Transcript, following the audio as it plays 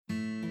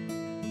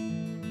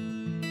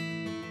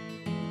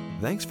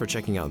Thanks for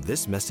checking out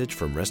this message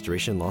from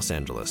Restoration Los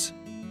Angeles.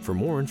 For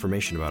more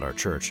information about our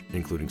church,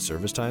 including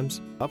service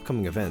times,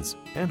 upcoming events,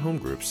 and home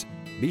groups,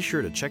 be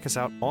sure to check us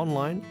out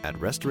online at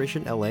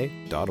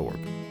restorationla.org.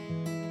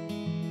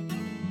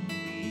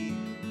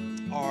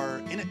 We are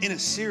in a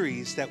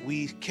series that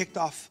we kicked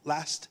off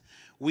last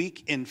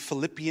week in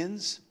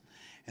Philippians.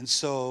 And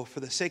so for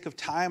the sake of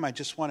time, I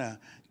just want to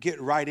get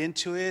right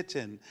into it.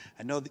 And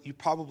I know that you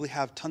probably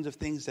have tons of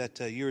things that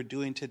you're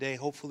doing today,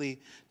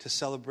 hopefully to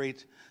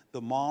celebrate the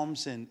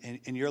moms in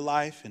your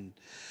life. And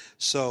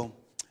so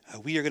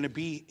we are going to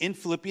be in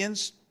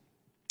Philippians.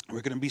 We're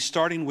going to be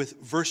starting with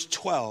verse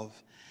 12.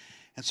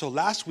 And so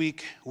last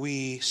week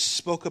we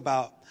spoke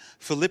about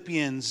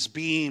Philippians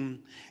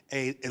being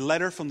a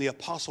letter from the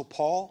Apostle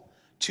Paul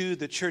to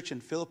the church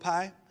in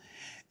Philippi,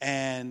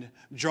 and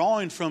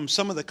drawing from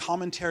some of the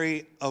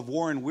commentary of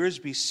Warren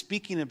Wiersbe,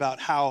 speaking about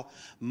how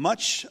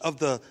much of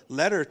the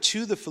letter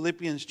to the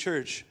Philippians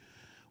church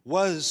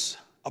was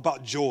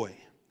about joy.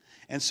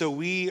 And so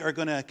we are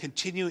going to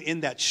continue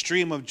in that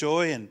stream of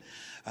joy and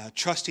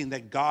trusting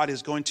that God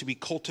is going to be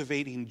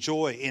cultivating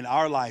joy in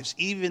our lives,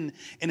 even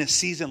in a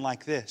season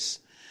like this.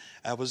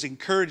 I was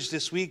encouraged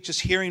this week just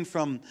hearing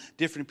from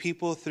different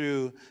people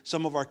through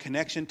some of our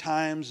connection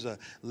times,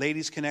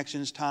 ladies'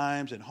 connections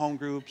times and home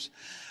groups,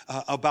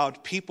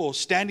 about people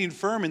standing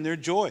firm in their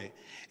joy,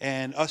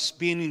 and us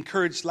being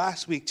encouraged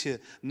last week to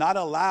not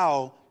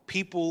allow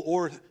people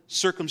or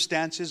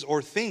circumstances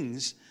or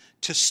things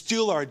to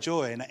steal our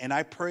joy. And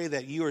I pray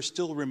that you are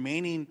still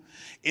remaining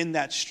in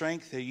that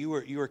strength, that you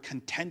are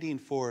contending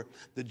for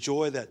the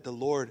joy that the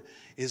Lord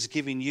is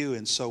giving you.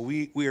 And so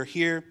we are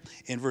here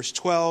in verse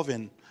 12,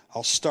 and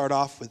I'll start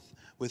off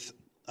with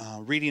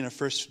reading the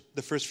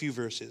first few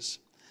verses.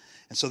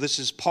 And so this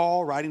is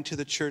Paul writing to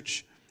the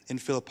church in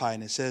Philippi,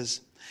 and it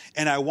says,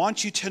 "And I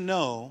want you to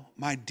know,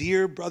 my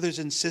dear brothers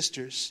and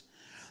sisters,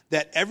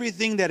 that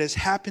everything that has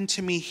happened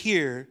to me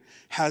here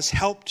has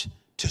helped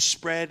to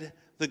spread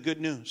the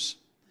good news."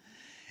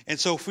 And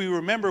so if we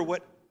remember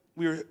what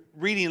we were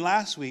reading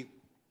last week,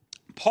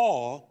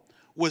 Paul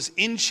was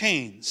in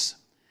chains.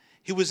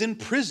 He was in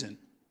prison.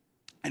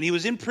 And he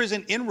was in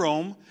prison in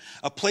Rome,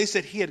 a place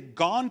that he had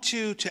gone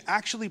to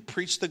actually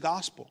preach the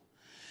gospel.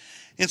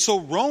 And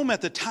so Rome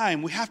at the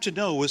time, we have to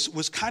know,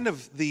 was kind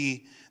of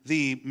the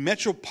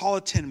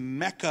metropolitan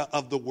Mecca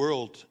of the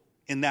world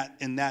in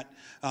that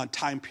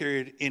time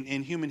period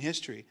in human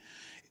history.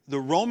 The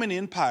Roman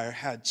Empire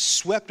had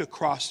swept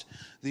across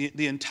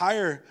the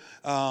entire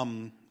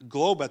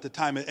globe at the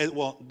time,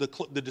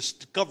 the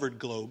discovered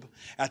globe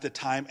at the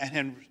time, and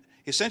had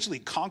essentially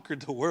conquered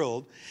the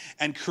world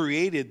and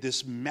created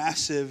this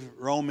massive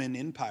Roman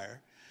Empire.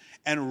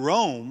 And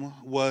Rome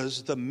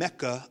was the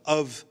Mecca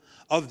of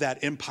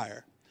that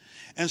empire.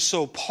 And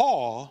so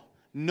Paul,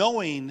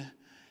 knowing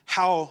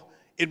how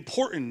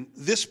important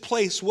this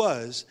place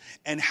was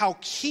and how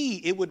key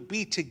it would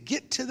be to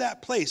get to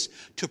that place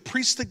to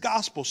preach the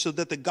gospel so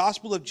that the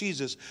gospel of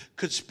Jesus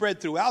could spread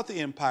throughout the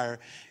empire,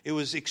 it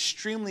was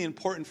extremely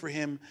important for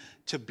him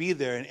to be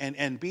there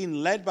and being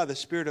led by the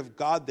Spirit of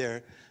God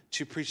there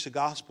to preach the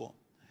gospel.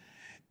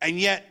 And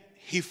yet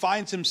he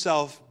finds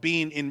himself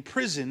being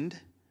imprisoned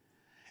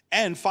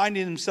and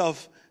finding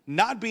himself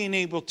not being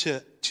able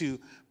to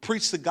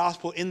preach the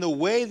gospel in the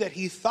way that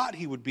he thought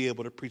he would be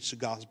able to preach the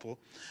gospel.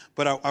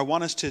 But I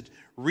want us to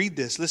read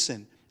this.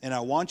 Listen, "And I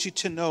want you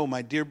to know,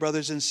 my dear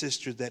brothers and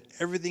sisters, that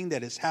everything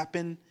that has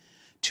happened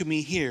to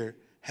me here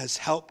has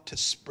helped to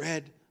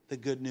spread the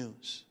good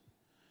news."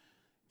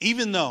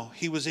 Even though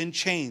he was in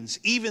chains,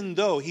 even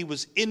though he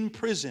was in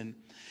prison,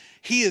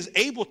 he is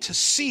able to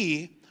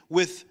see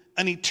with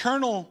an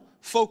eternal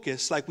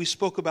focus, like we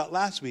spoke about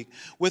last week,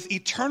 with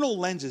eternal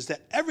lenses,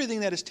 that everything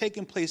that has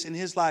taken place in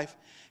his life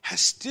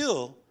has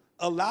still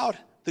allowed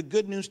the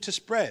good news to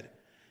spread,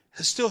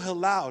 has still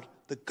allowed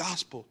the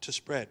gospel to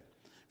spread.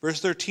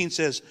 Verse 13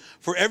 says,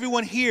 "For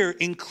everyone here,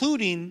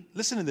 including,"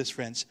 listen to this,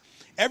 friends,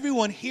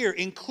 "everyone here,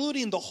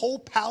 including the whole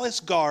palace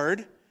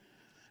guard,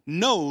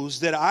 knows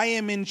that I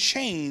am in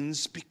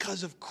chains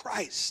because of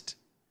Christ."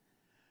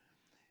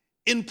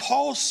 In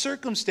Paul's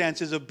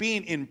circumstances of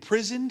being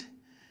imprisoned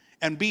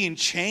and being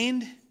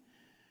chained,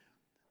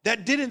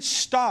 that didn't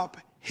stop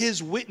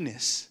his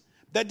witness.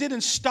 That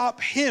didn't stop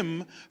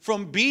him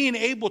from being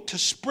able to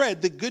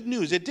spread the good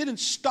news. It didn't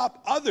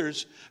stop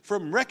others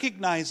from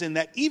recognizing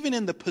that even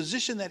in the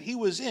position that he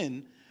was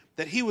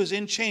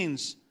in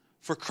chains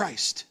for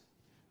Christ.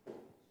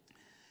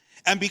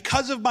 "And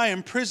because of my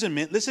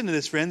imprisonment," listen to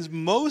this, friends,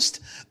 "most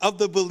of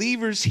the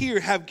believers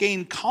here have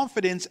gained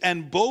confidence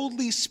and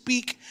boldly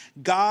speak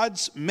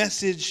God's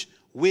message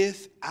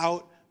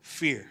without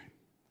fear."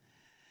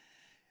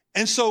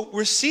 And so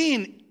we're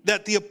seeing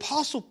that the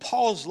Apostle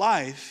Paul's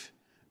life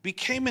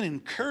became an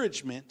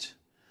encouragement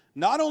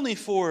not only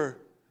for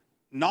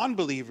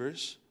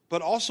non-believers,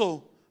 but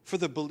also for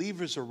the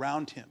believers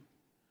around him.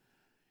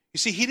 You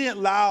see, he didn't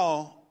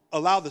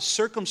allow the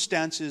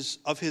circumstances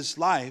of his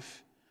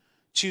life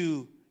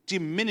to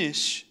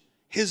diminish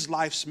his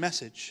life's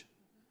message.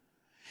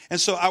 And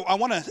so I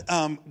want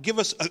to give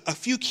us a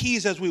few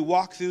keys as we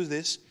walk through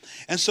this.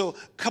 And so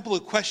a couple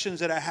of questions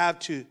that I have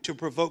to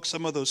provoke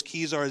some of those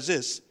keys are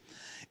this.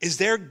 Is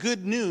there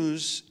good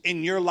news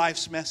in your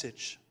life's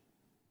message?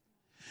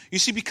 You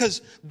see,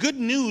 because good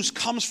news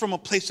comes from a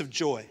place of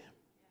joy.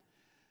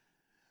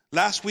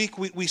 Last week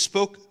we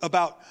spoke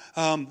about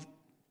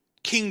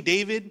King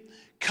David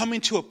coming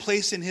to a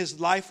place in his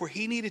life where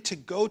he needed to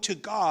go to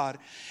God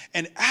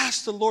and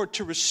ask the Lord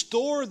to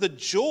restore the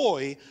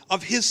joy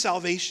of his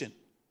salvation.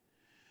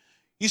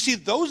 You see,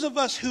 those of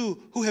us who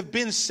have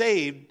been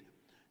saved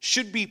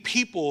should be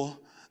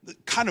people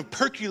kind of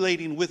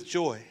percolating with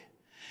joy.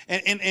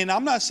 And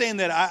I'm not saying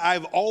that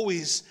I've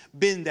always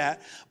been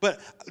that, but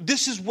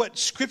this is what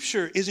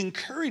Scripture is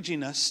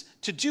encouraging us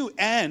to do,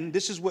 and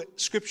this is what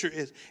Scripture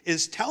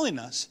is telling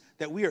us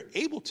that we are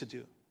able to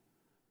do.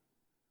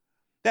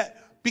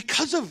 That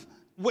because of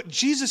what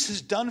Jesus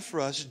has done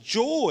for us,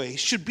 joy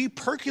should be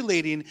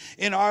percolating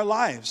in our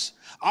lives.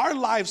 Our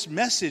lives'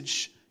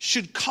 message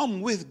should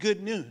come with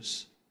good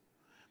news.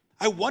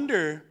 I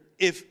wonder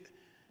if,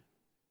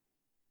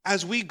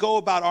 as we go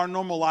about our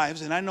normal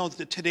lives, and I know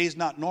that today's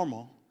not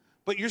normal,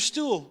 but you're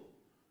still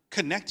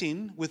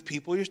connecting with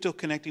people. You're still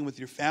connecting with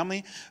your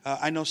family.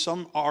 I know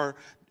some are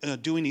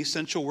doing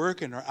essential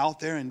work and are out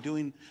there and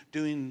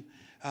doing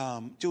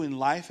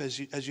life as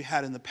you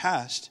had in the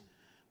past.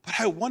 But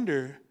I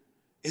wonder,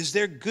 is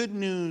there good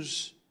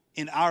news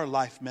in our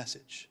life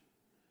message?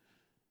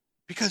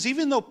 Because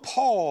even though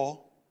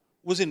Paul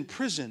was in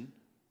prison,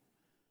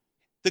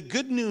 the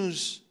good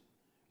news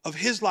of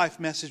his life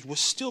message was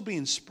still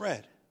being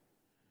spread.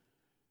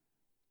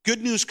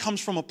 Good news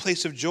comes from a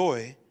place of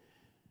joy,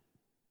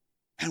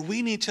 and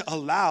we need to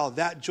allow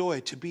that joy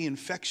to be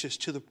infectious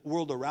to the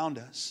world around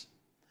us.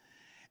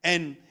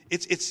 And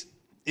it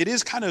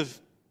is kind of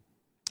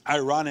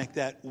ironic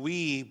that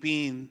we,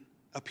 being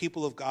a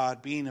people of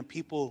God, being a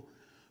people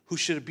who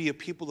should be a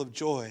people of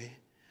joy,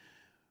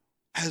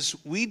 as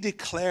we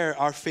declare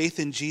our faith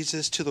in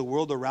Jesus to the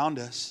world around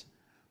us,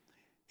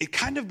 it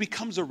kind of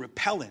becomes a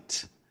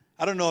repellent.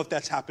 I don't know if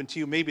that's happened to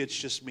you. Maybe it's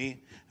just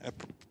me. I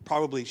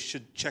probably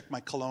should check my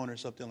cologne or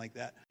something like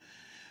that.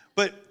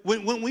 But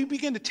when we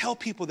begin to tell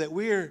people that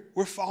we're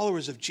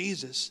followers of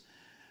Jesus,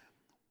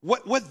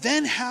 what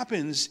then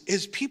happens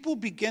is people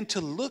begin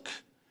to look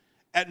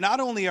at not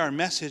only our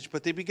message,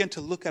 but they begin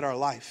to look at our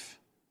life,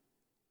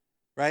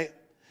 right?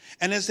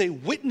 And as they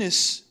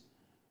witness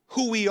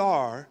who we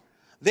are,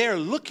 they are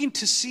looking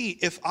to see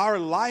if our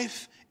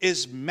life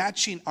is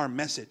matching our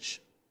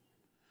message.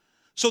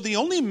 So the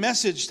only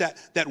message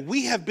that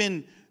we have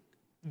been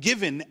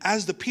given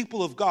as the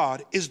people of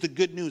God is the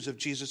good news of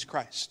Jesus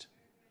Christ,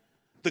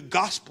 the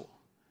gospel.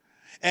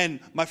 And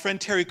my friend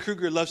Terry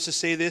Kruger loves to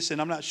say this, and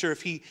I'm not sure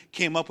if he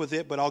came up with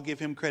it, but I'll give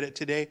him credit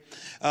today,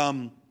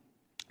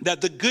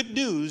 that the good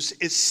news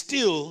is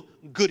still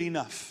good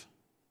enough.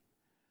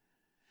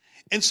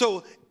 And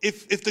so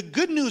if the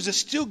good news is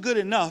still good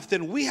enough,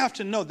 then we have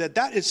to know that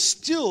that is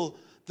still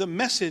the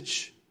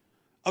message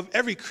of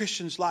every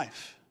Christian's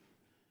life.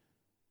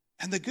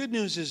 And the good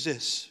news is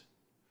this,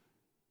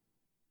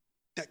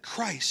 that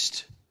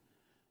Christ,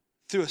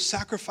 through a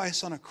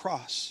sacrifice on a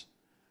cross,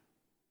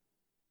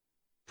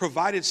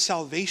 provided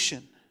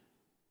salvation.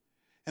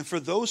 And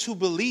for those who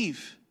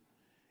believe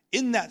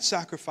in that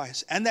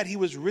sacrifice and that he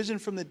was risen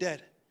from the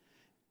dead,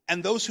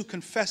 and those who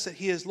confess that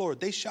he is Lord,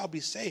 they shall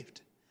be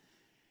saved.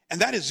 And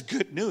that is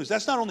good news.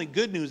 That's not only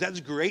good news, that's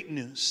great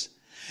news.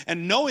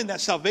 And knowing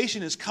that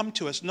salvation has come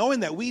to us,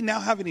 knowing that we now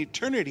have an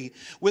eternity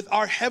with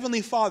our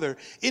Heavenly Father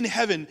in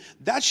heaven,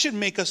 that should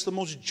make us the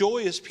most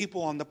joyous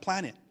people on the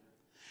planet.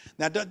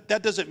 Now,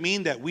 that doesn't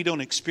mean that we don't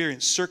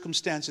experience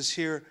circumstances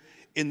here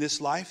in this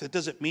life. It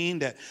doesn't mean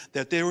that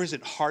there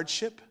isn't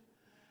hardship.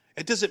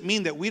 It doesn't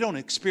mean that we don't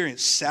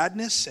experience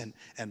sadness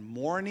and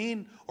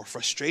mourning or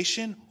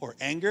frustration or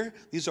anger.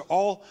 These are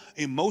all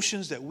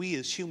emotions that we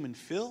as humans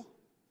feel.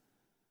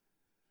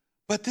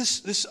 But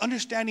this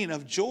understanding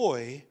of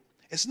joy,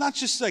 it's not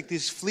just like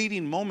these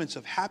fleeting moments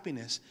of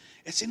happiness.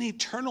 It's an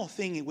eternal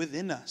thing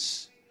within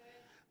us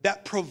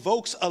that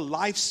provokes a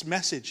life's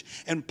message.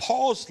 And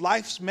Paul's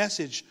life's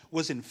message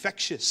was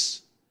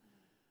infectious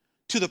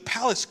to the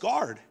palace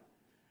guard,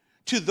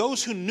 to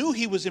those who knew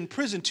he was in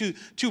prison,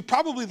 to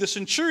probably the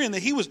centurion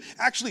that he was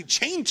actually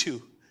chained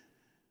to.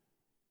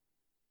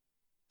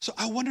 So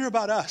I wonder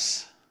about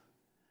us.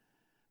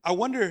 I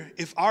wonder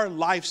if our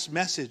life's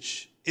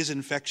message is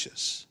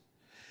infectious.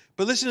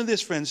 But listen to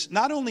this, friends,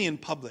 not only in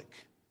public.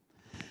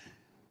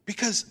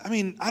 Because,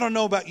 I don't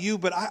know about you,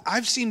 but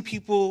I've seen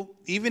people,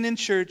 even in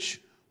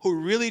church, who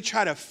really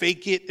try to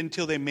fake it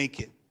until they make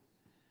it.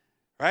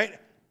 Right?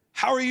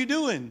 How are you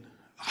doing?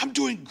 I'm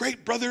doing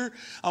great, brother.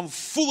 I'm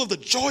full of the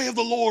joy of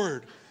the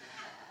Lord.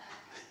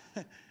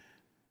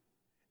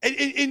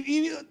 and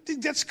you know,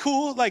 that's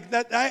cool. Like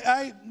that,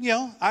 I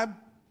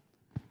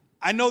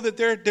know that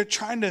they're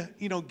trying to,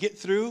 get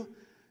through.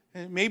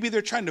 And maybe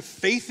they're trying to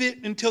faith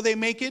it until they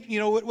make it,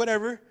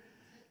 whatever.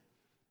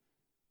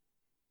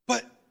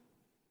 But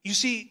you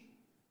see,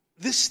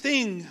 this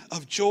thing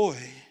of joy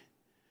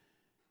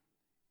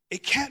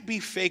it can't be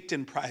faked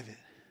in private.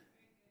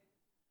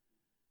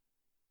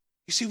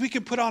 You see, we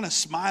can put on a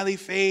smiley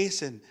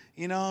face and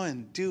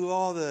do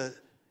all the,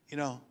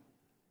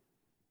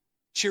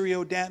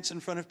 Cheerio dance in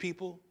front of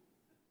people.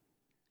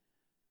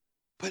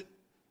 But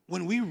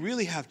when we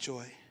really have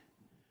joy,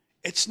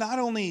 it's not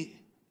only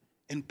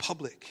in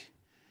public.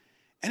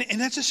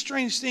 And that's a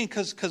strange thing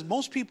because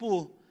most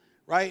people,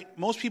 right?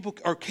 Most people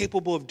are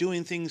capable of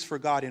doing things for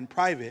God in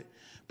private.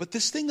 But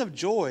this thing of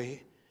joy,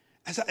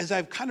 as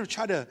I've kind of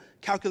tried to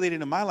calculate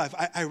it in my life,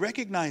 I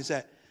recognize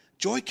that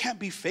joy can't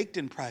be faked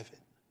in private.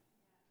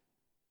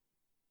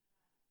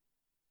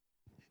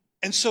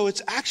 And so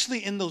it's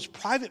actually in those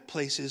private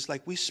places,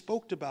 like we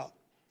spoke about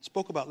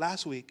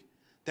last week,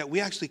 that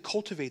we actually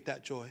cultivate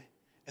that joy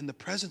in the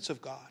presence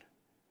of God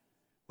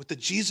with the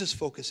Jesus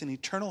focus and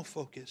eternal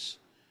focus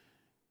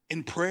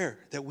in prayer,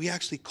 that we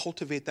actually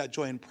cultivate that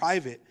joy in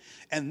private.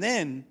 And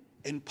then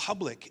in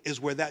public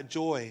is where that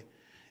joy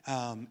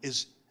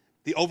is,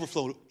 the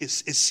overflow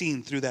is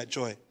seen through that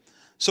joy.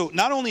 So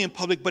not only in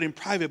public, but in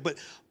private. But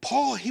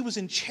Paul, he was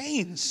in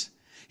chains.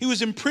 He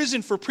was in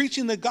prison for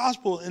preaching the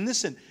gospel. And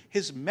listen,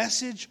 his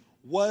message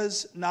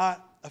was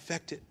not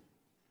affected.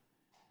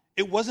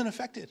 It wasn't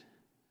affected.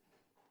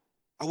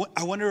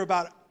 I wonder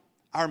about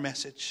our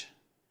message.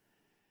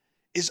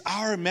 Is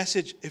our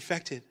message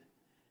affected?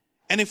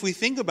 And if we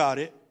think about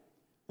it,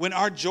 when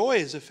our joy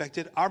is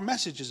affected, our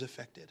message is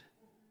affected.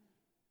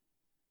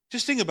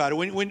 Just think about it.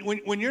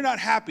 When you're not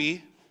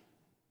happy,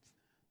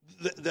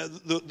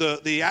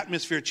 the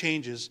atmosphere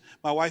changes.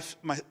 My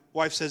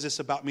wife says this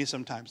about me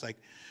sometimes. Like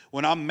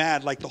when I'm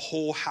mad, like the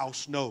whole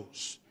house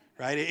knows,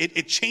 right?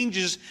 It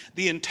changes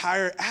the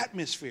entire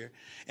atmosphere,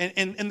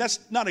 and that's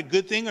not a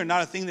good thing or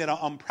not a thing that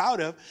I'm proud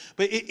of.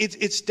 But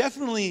it's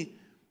definitely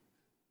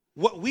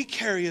what we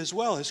carry as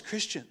well as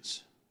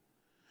Christians,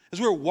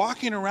 as we're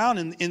walking around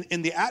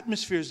in the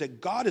atmospheres that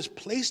God has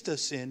placed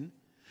us in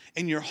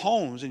your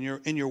homes, in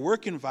your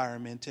work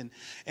environment.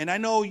 And I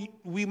know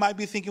we might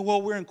be thinking,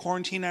 well, we're in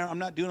quarantine now. I'm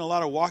not doing a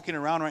lot of walking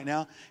around right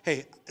now.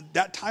 Hey,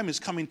 that time is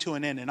coming to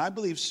an end, and I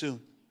believe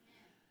soon.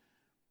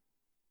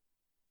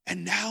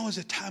 And now is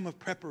a time of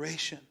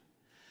preparation.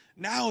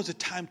 Now is a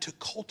time to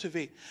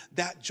cultivate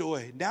that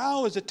joy.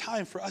 Now is a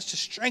time for us to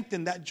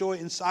strengthen that joy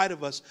inside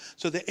of us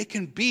so that it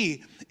can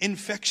be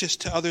infectious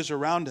to others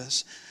around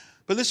us.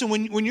 But listen,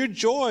 when your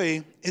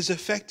joy is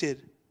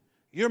affected,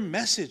 your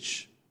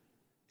message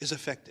is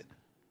affected.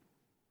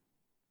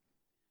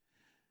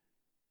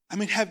 I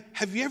mean,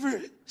 have you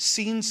ever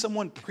seen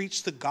someone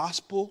preach the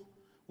gospel,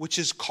 which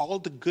is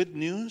called the good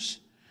news,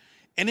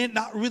 and it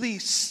not really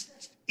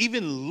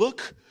even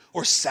look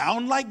or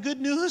sound like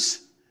good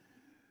news?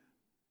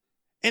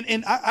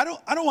 And I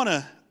don't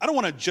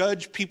want to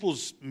judge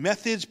people's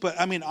methods, but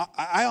I mean,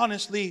 I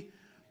honestly,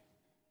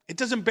 it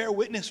doesn't bear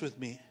witness with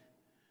me.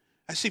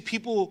 I see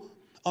people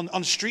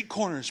on street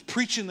corners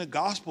preaching the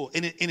gospel,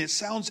 and it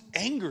sounds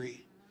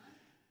angry.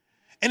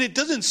 And it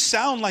doesn't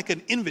sound like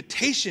an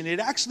invitation. It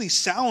actually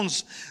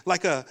sounds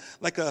like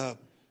a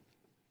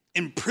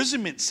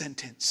imprisonment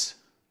sentence.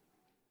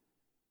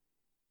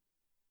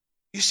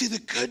 You see, the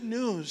good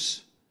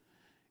news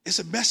is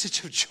a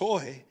message of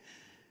joy.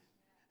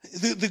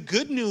 The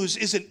good news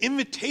is an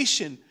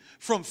invitation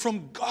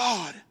from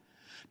God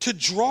to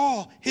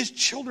draw his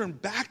children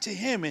back to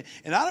him.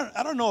 And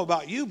I don't know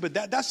about you, but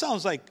that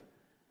sounds like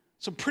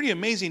some pretty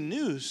amazing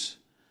news.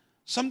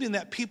 Something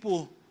that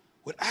people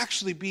would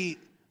actually be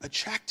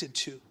attracted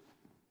to.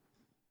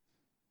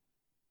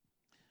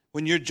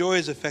 When your joy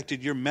is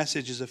affected, your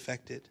message is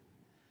affected.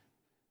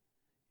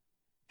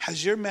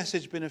 Has your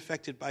message been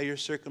affected by your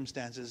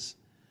circumstances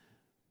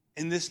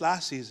in this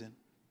last season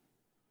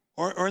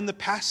or in the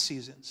past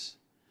seasons?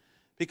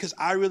 Because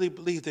I really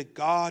believe that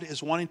God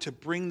is wanting to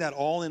bring that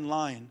all in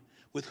line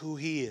with who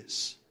he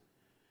is.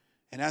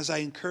 And as I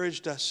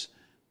encouraged us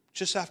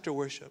just after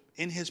worship,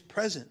 in his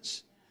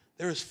presence,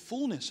 there is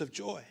fullness of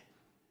joy.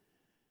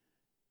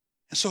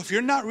 And so if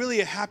you're not really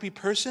a happy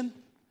person,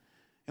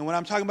 and when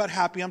I'm talking about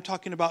happy, I'm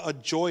talking about a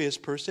joyous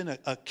person,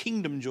 a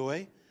kingdom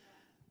joy,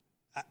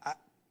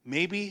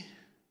 maybe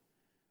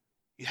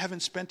you haven't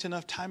spent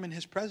enough time in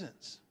his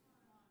presence.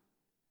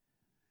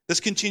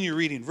 Let's continue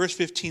reading. Verse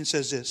 15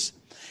 says this.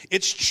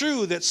 It's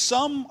true that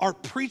some are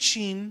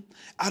preaching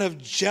out of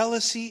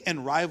jealousy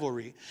and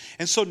rivalry.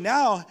 And so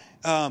now,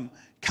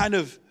 kind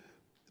of,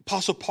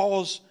 Apostle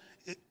Paul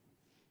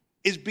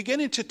is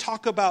beginning to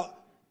talk about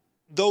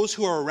those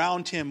who are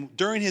around him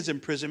during his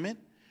imprisonment.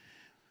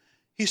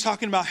 He's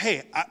talking about,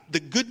 hey, the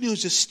good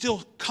news is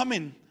still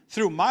coming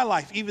through my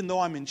life, even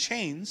though I'm in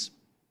chains.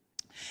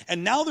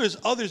 And now there's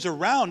others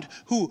around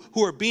who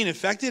are being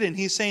affected. And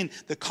he's saying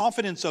the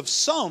confidence of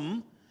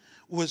some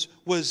was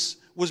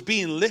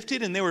being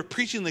lifted, and they were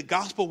preaching the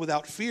gospel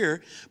without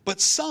fear.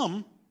 But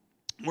some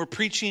were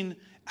preaching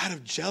out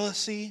of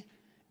jealousy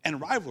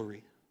and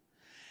rivalry.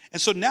 And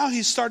so now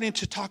he's starting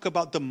to talk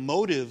about the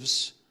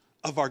motives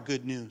of our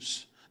good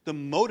news, the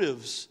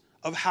motives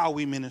of how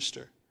we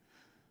minister.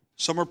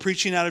 Some are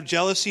preaching out of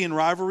jealousy and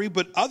rivalry,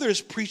 but others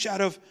preach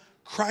about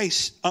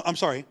Christ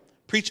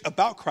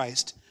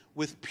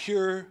with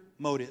pure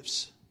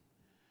motives.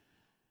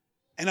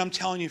 And I'm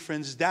telling you,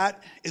 friends,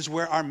 that is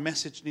where our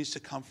message needs to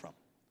come from.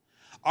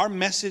 Our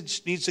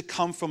message needs to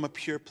come from a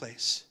pure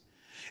place.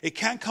 It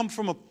can't come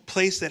from a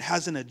place that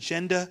has an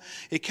agenda.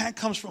 It can't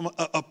come from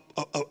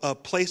a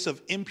place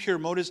of impure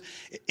motives.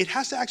 It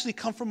has to actually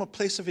come from a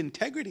place of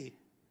integrity.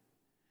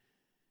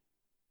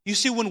 You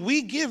see, when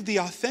we give the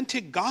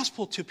authentic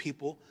gospel to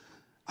people,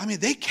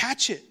 they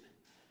catch it.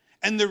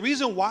 And the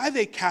reason why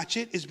they catch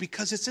it is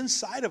because it's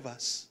inside of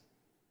us.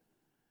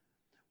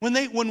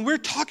 When we're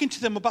talking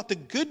to them about the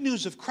good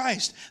news of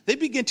Christ, they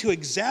begin to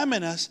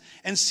examine us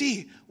and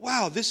see,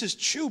 wow, this is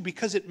true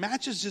because it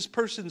matches this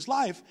person's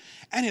life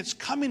and it's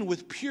coming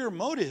with pure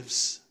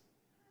motives.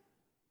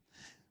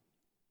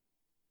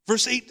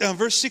 Verse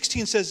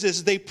 16 says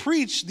this,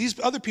 these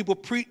other people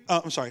preach,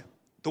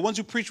 the ones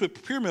who preach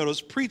with pure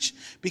motives preach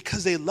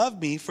because they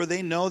love me, for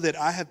they know that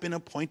I have been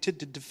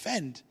appointed to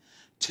defend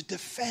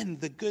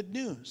the good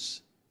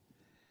news.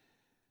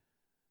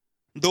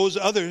 Those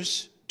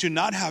others do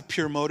not have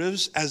pure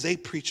motives as they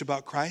preach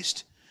about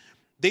Christ.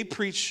 They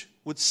preach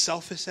with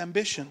selfish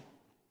ambition,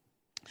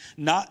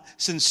 not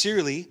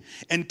sincerely,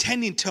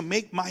 intending to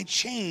make my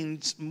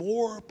chains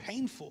more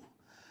painful.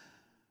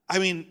 I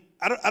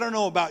don't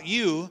know about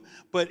you,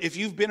 but if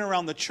you've been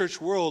around the church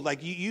world,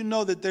 you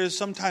know that there's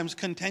sometimes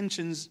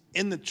contentions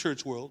in the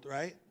church world,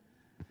 right?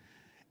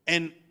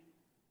 And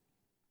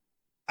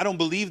I don't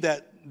believe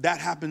that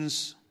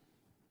happens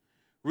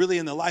really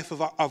in the life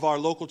of our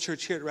local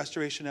church here at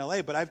Restoration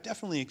LA, but I've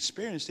definitely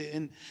experienced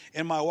it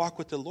in my walk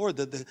with the Lord,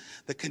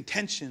 the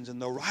contentions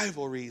and the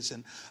rivalries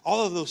and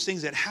all of those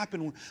things that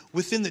happen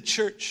within the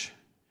church.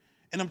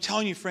 And I'm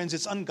telling you, friends,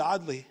 it's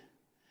ungodly.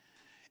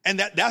 And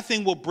that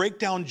thing will break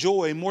down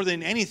joy more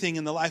than anything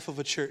in the life of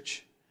a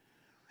church.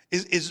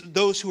 Is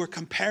those who are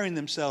comparing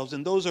themselves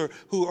and those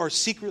who are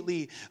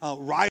secretly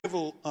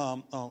rivaling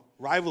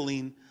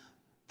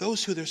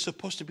those who they're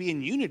supposed to be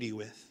in unity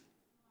with.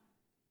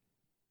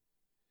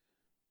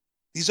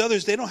 These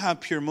others, they don't have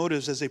pure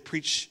motives as they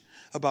preach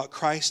about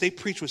Christ. They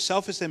preach with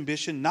selfish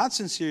ambition, not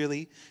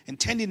sincerely,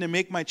 intending to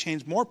make my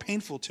chains more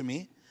painful to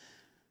me.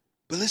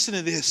 But listen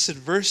to this in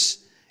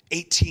verse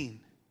 18.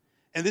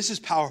 And this is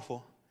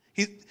powerful.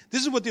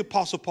 This is what the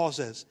Apostle Paul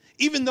says.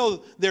 Even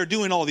though they're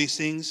doing all these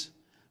things,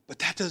 but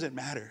that doesn't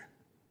matter.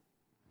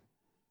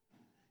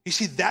 You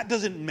see, that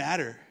doesn't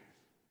matter.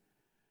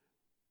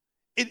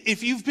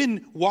 If you've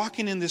been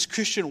walking in this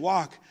Christian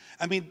walk,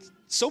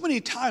 so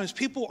many times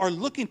people are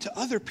looking to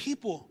other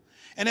people.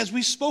 And as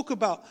we spoke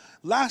about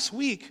last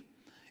week,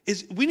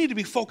 we need to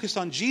be focused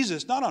on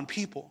Jesus, not on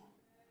people.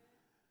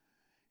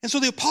 And so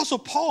the Apostle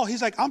Paul,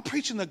 he's like, I'm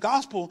preaching the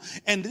gospel,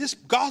 and this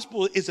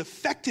gospel is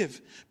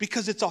effective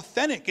because it's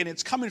authentic and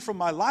it's coming from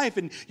my life,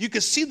 and you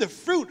can see the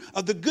fruit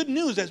of the good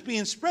news that's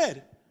being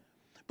spread.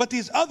 But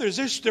these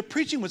others, they're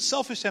preaching with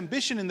selfish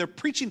ambition, and they're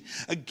preaching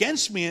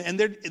against me, and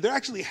they're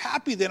actually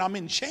happy that I'm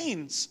in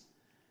chains.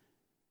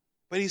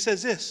 But he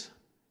says this,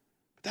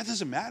 that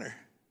doesn't matter.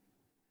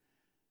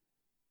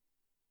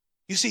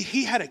 You see,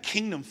 he had a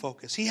kingdom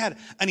focus. He had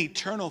an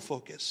eternal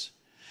focus.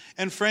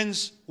 And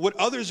friends, what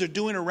others are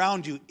doing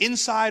around you,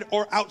 inside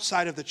or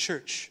outside of the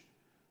church,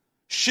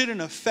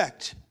 shouldn't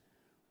affect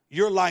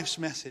your life's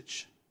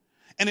message.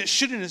 And it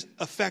shouldn't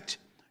affect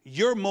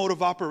your mode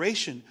of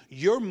operation,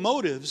 your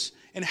motives,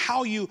 and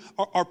how you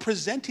are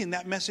presenting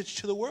that message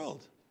to the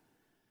world.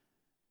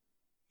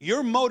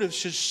 Your motives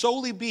should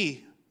solely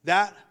be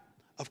that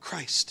of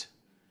Christ.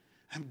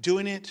 I'm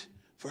doing it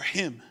for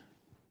him.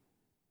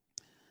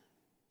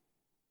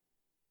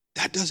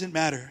 That doesn't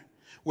matter.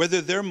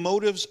 Whether their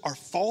motives are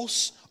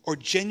false or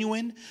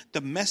genuine,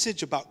 the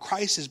message about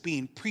Christ is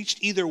being preached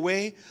either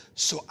way,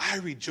 so I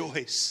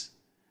rejoice.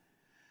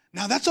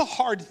 Now, that's a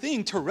hard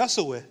thing to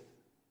wrestle with.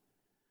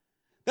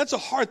 That's a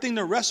hard thing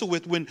to wrestle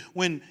with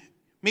when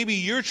maybe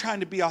you're trying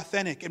to be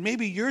authentic, and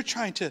maybe you're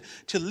trying to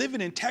live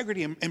in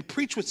integrity and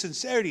preach with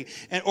sincerity,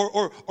 and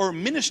or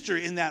minister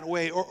in that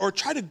way, or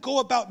try to go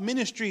about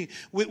ministry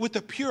with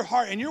a pure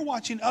heart, and you're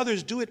watching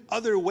others do it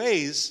other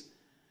ways,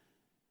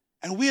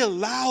 and we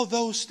allow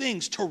those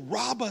things to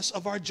rob us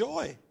of our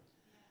joy.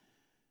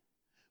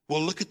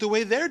 Well, look at the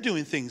way they're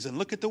doing things, and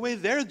look at the way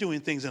they're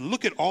doing things, and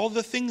look at all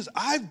the things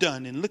I've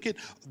done, and look at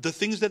the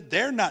things that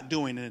they're not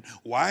doing, and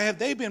why have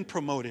they been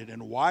promoted,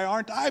 and why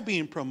aren't I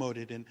being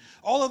promoted, and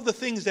all of the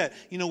things that,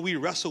 we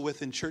wrestle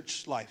with in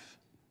church life.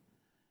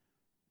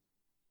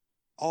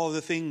 All of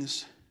the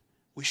things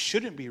we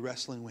shouldn't be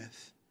wrestling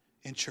with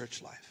in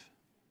church life.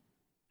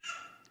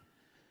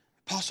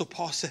 Apostle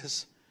Paul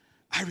says,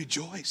 I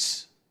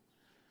rejoice.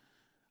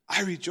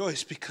 I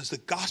rejoice because the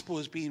gospel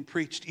is being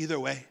preached either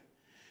way.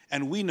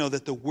 And we know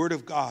that the word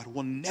of God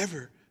will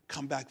never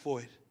come back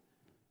void.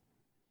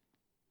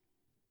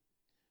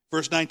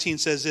 Verse 19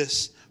 says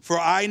this, for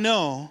I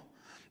know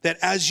that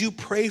as you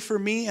pray for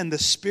me and the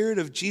Spirit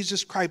of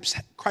Jesus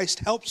Christ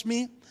helps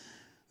me,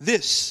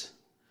 this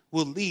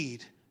will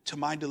lead to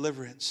my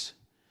deliverance.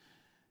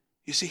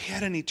 You see, he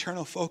had an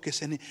eternal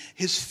focus, and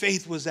his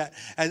faith was that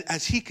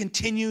as he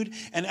continued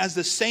and as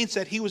the saints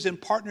that he was in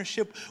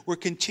partnership were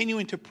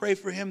continuing to pray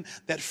for him,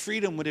 that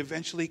freedom would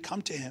eventually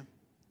come to him.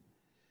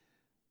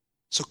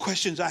 So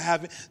questions I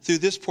have through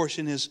this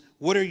portion is,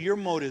 what are your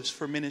motives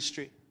for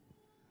ministry?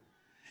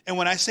 And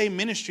when I say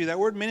ministry, that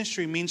word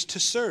ministry means to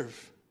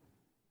serve.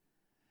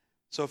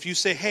 So if you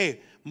say,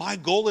 hey, my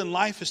goal in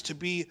life is to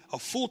be a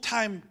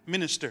full-time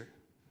minister,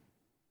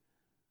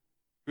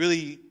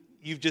 really,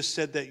 you've just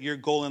said that your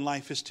goal in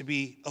life is to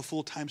be a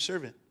full-time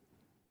servant.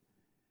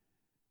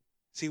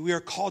 See, we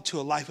are called to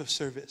a life of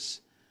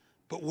service.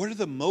 But what are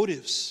the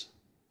motives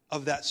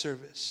of that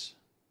service?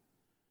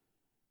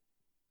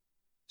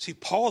 See,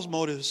 Paul's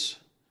motives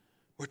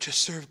were to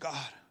serve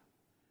God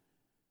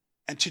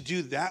and to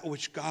do that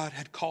which God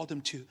had called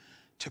him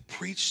to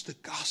preach the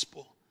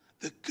gospel,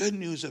 the good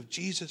news of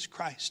Jesus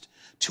Christ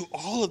to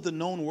all of the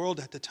known world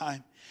at the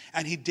time.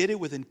 And he did it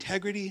with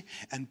integrity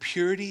and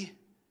purity.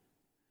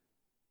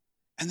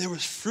 And there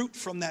was fruit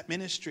from that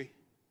ministry.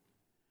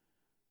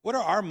 What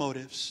are our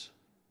motives?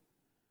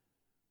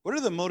 What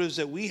are the motives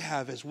that we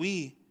have as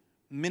we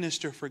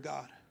minister for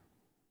God?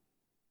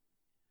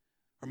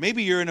 Or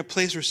maybe you're in a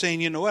place where saying,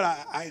 you know what,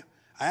 I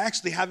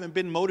actually haven't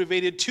been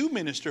motivated to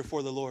minister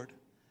for the Lord.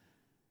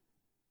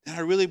 And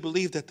I really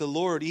believe that the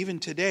Lord, even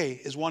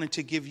today, is wanting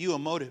to give you a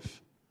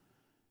motive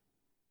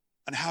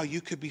on how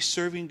you could be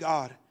serving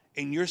God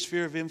in your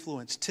sphere of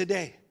influence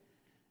today,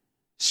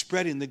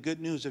 spreading the good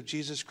news of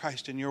Jesus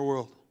Christ in your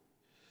world.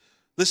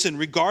 Listen,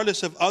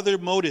 regardless of other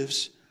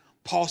motives,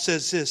 Paul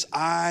says this,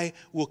 I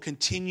will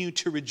continue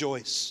to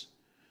rejoice.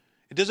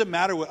 It doesn't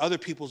matter what other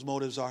people's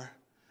motives are.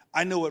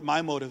 I know what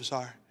my motives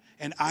are,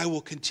 and I will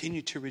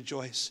continue to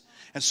rejoice.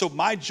 And so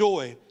my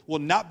joy will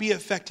not be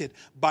affected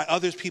by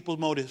other people's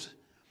motives.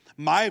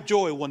 My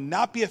joy will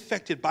not be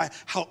affected by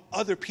how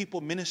other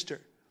people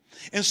minister.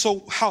 And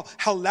so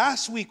how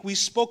last week we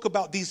spoke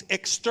about these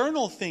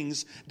external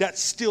things that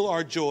steal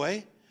our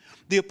joy.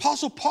 The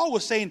Apostle Paul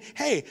was saying,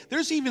 hey,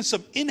 there's even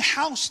some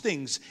in-house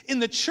things in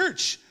the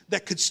church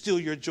that could steal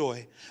your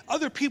joy.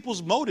 Other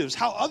people's motives,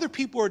 how other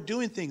people are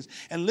doing things.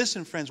 And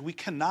listen, friends, we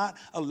cannot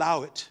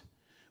allow it.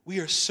 We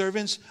are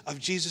servants of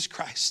Jesus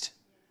Christ.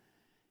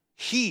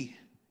 He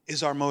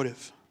is our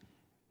motive.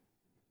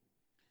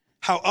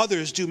 How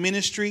others do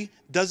ministry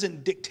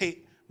doesn't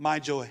dictate my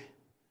joy.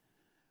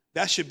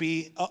 That should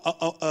be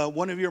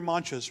one of your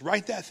mantras.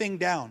 Write that thing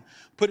down.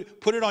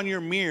 Put it on your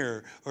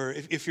mirror. Or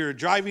if you're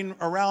driving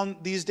around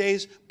these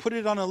days, put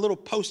it on a little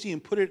postie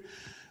and put it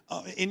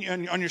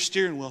on your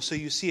steering wheel so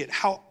you see it.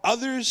 How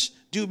others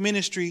do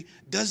ministry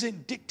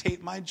doesn't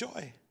dictate my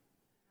joy.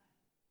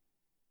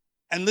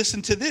 And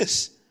listen to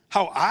this.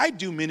 How I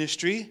do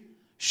ministry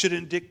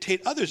shouldn't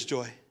dictate others'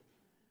 joy.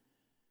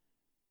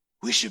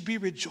 We should be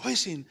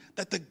rejoicing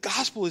that the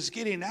gospel is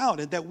getting out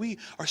and that we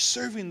are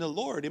serving the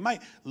Lord. It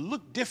might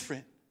look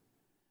different,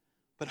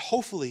 but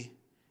hopefully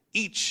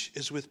each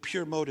is with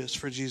pure motives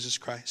for Jesus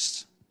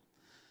Christ.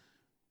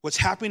 What's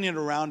happening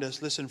around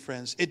us, listen,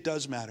 friends, it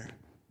does matter.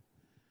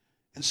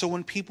 And so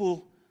when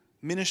people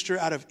minister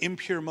out of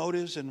impure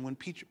motives and when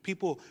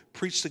people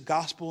preach the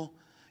gospel,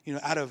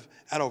 out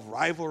of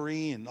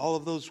rivalry and all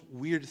of those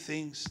weird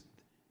things,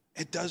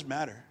 it does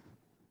matter.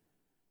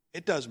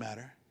 It does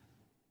matter.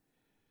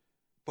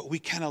 But we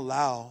can't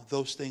allow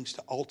those things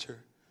to alter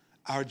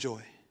our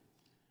joy.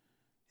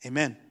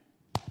 Amen.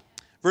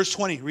 Verse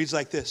 20 reads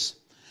like this.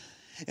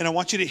 And I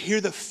want you to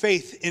hear the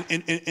faith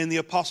in the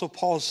Apostle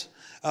Paul's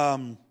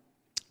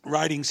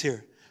writings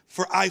here.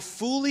 For I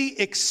fully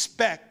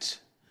expect,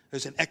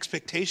 there's an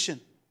expectation.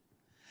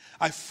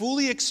 I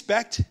fully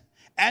expect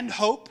and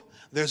hope,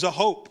 there's a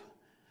hope.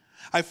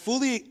 I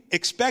fully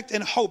expect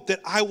and hope that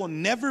I will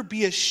never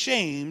be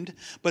ashamed,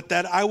 but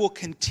that I will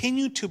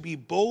continue to be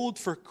bold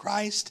for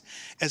Christ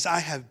as I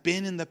have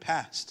been in the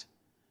past.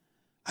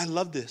 I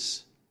love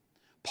this.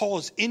 Paul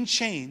is in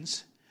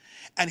chains,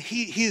 and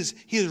he is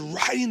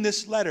writing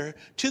this letter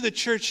to the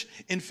church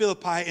in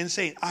Philippi and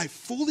saying, I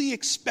fully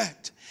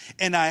expect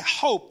and I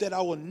hope that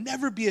I will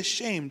never be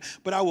ashamed,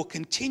 but I will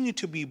continue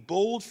to be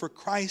bold for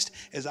Christ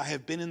as I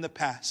have been in the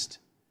past.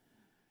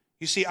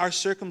 You see, our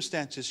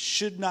circumstances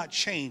should not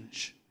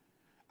change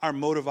our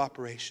mode of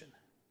operation.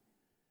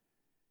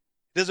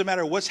 It doesn't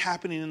matter what's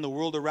happening in the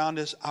world around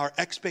us, our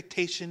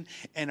expectation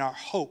and our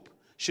hope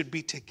should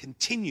be to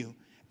continue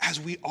as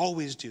we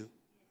always do.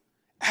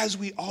 As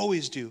we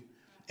always do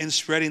in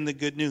spreading the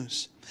good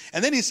news.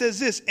 And then he says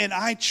this, and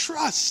I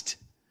trust.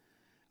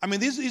 I mean,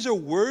 these are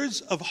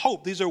words of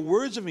hope. These are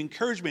words of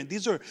encouragement.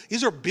 These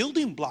are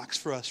building blocks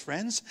for us,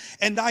 friends.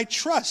 And I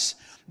trust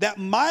that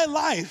my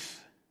life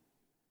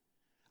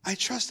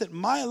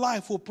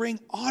will bring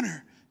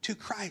honor to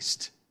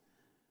Christ.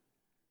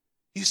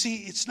 You see,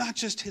 it's not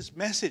just his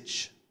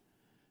message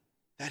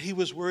that he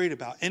was worried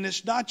about. And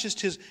it's not just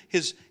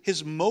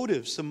his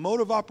motives, the mode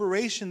of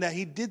operation that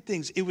he did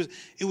things. It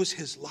was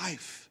his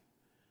life.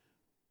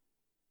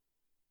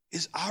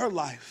 Is our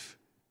life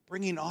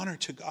bringing honor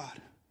to God?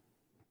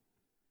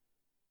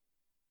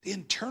 The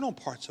internal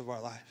parts of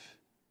our life.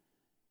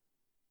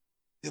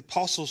 The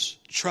apostle's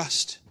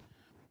trust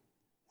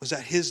was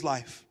that his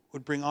life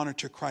would bring honor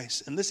to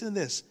Christ. And listen to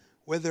this,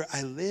 whether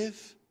I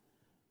live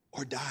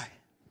or die.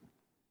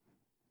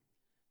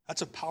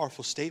 That's a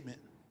powerful statement.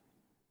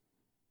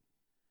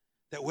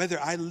 That whether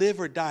I live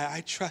or die,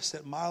 I trust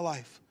that my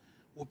life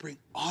will bring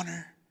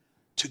honor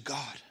to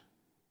God.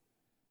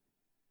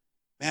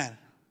 Man,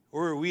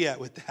 where are we at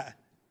with that?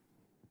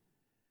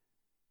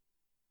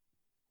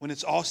 When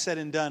it's all said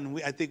and done,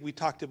 I think we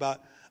talked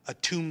about a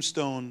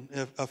tombstone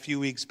a few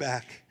weeks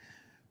back.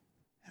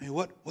 I mean,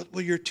 what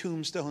will your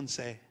tombstone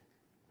say?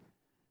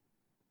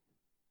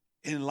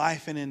 In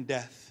life and in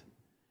death,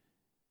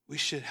 we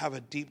should have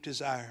a deep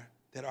desire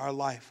that our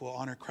life will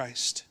honor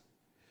Christ.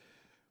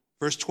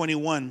 Verse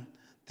 21,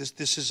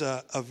 this is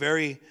a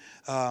very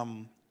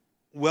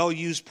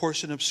well-used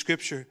portion of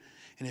Scripture.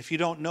 And if you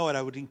don't know it,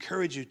 I would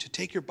encourage you to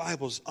take your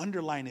Bibles,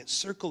 underline it,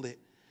 circle it,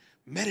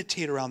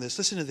 meditate around this.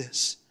 Listen to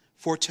this.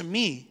 For to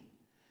me,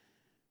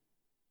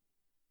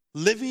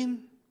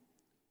 living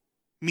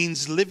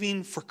means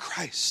living for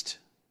Christ.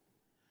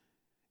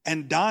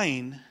 And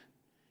dying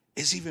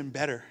is even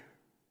better.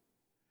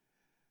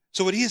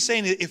 So what he is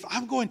saying is, if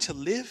I'm going to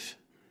live,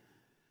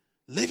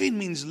 living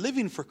means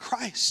living for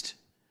Christ.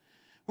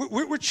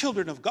 We're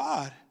children of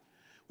God.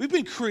 We've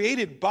been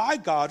created by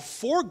God,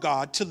 for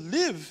God, to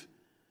live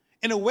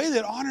in a way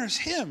that honors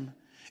him.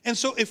 And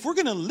so if we're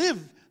going to live,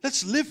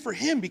 let's live for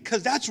him,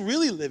 because that's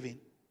really living.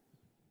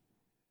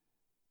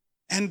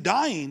 And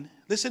dying,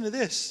 listen to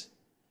this,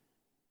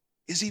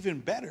 is even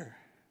better.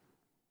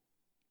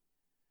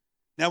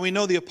 Now we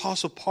know the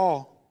Apostle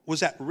Paul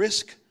was at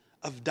risk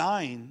of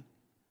dying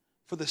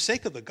for the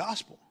sake of the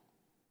gospel.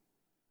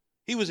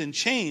 He was in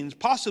chains,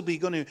 possibly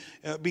going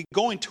to be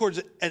going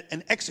towards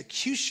an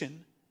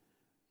execution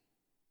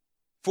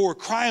for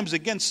crimes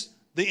against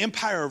the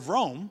Empire of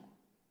Rome.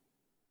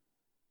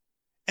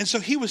 And so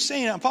he was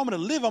saying, if I'm going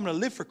to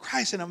live for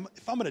Christ. And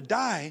if I'm going to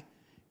die,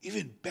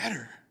 even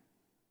better.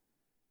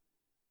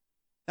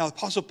 Now,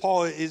 Apostle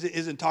Paul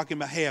isn't talking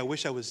about, hey, I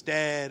wish I was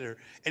dead or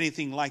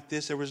anything like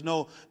this. There was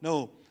no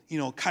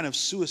kind of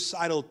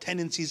suicidal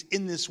tendencies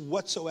in this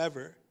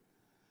whatsoever.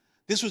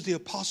 This was the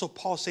Apostle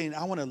Paul saying,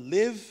 I want to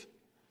live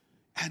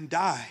and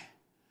die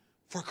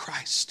for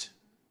Christ.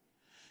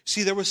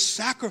 See, there was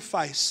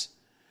sacrifice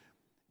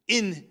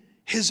in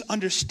his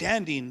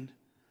understanding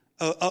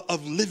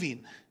of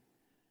living.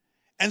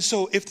 And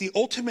so if the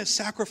ultimate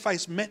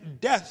sacrifice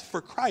meant death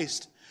for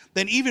Christ,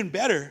 then even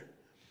better.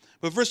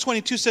 But verse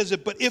 22 says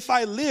that, but if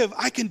I live,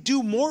 I can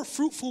do more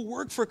fruitful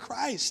work for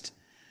Christ.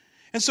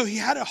 And so he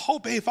had a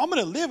hope, hey, if I'm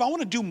going to live, I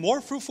want to do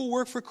more fruitful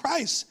work for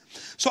Christ.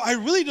 So I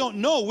really don't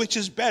know which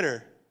is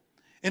better.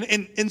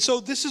 And so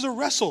this is a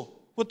wrestle.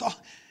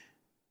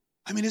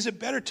 Is it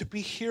better to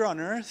be here on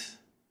earth,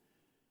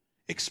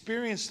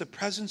 experience the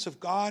presence of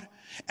God,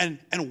 and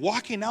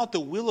walking out the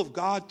will of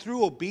God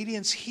through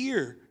obedience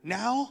here,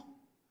 now?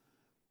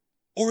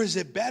 Or is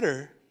it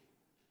better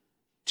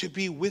to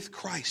be with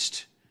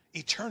Christ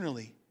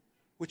eternally,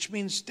 which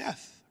means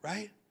death,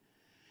 right?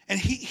 And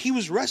he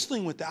was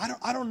wrestling with that.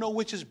 I don't know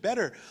which is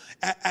better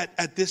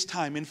at this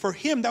time. And for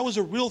him, that was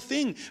a real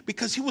thing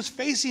because he was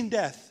facing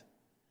death.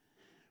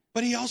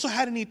 But he also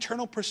had an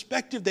eternal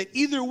perspective that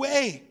either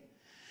way,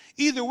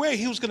 he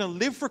was going to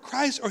live for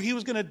Christ or he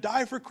was going to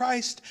die for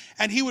Christ,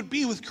 and he would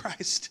be with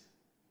Christ.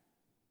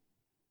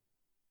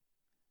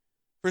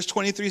 Verse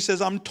 23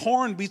 says, I'm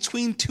torn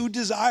between two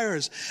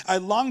desires. I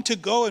long to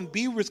go and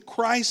be with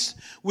Christ,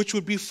 which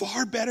would be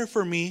far better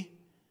for me.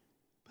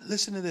 But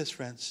listen to this,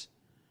 friends.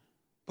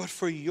 But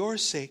for your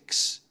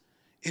sakes,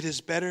 it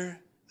is better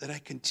that I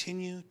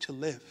continue to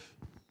live.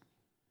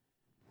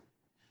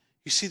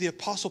 You see, the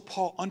Apostle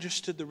Paul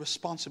understood the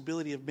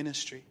responsibility of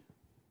ministry.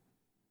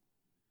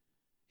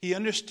 He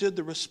understood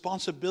the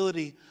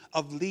responsibility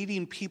of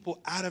leading people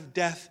out of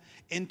death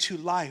into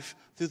life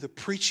through the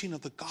preaching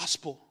of the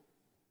gospel.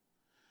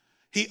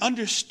 He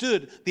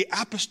understood the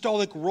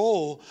apostolic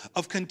role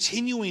of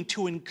continuing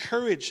to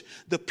encourage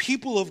the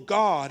people of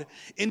God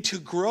into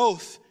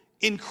growth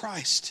in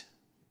Christ.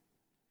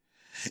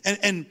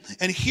 And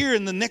here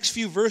in the next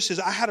few verses,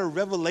 I had a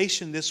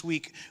revelation this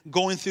week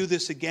going through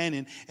this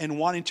again and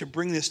wanting to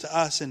bring this to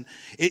us. And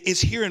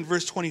it's here in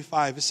verse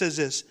 25. It says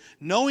this,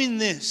 knowing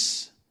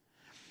this,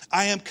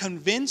 I am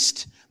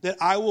convinced that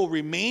I will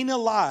remain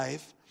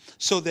alive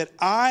so that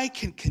I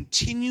can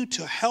continue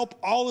to help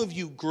all of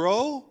you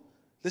grow.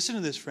 Listen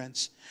to this,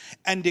 friends,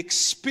 and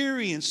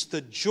experience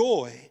the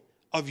joy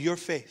of your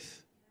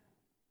faith.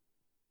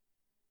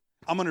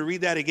 I'm going to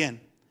read that again.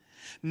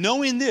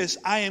 Knowing this,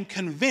 I am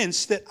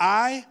convinced that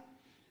I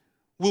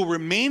will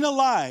remain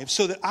alive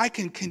so that I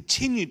can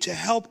continue to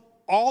help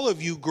all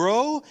of you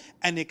grow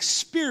and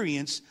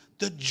experience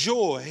the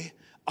joy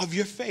of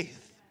your faith.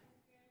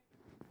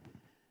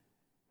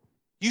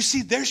 You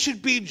see, there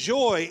should be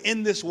joy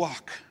in this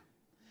walk.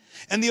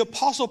 And the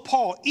Apostle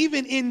Paul,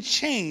 even in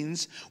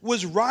chains,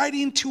 was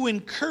writing to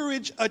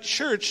encourage a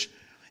church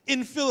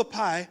in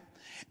Philippi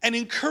and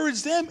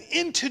encourage them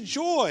into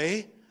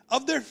joy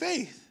of their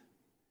faith.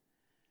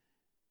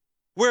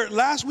 Where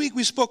last week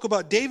we spoke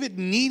about David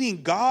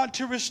needing God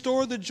to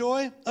restore the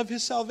joy of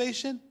his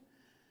salvation,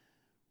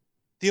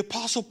 the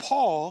Apostle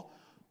Paul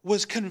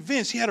was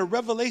convinced, he had a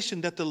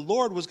revelation that the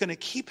Lord was going to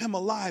keep him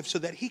alive so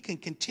that he can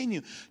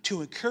continue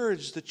to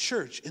encourage the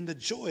church in the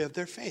joy of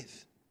their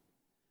faith.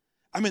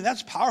 I mean,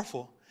 that's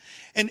powerful.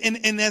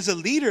 And as a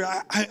leader,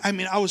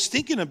 I was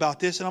thinking about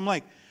this, and I'm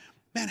like,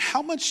 man,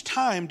 how much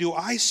time do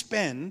I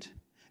spend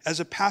as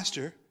a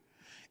pastor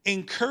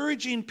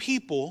encouraging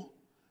people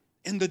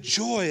in the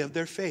joy of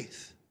their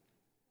faith?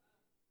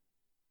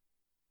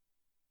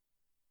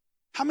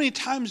 How many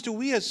times do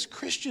we as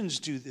Christians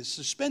do this?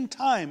 To spend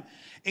time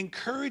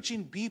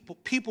encouraging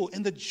people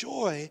in the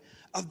joy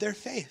of their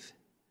faith.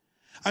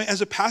 I mean,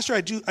 as a pastor,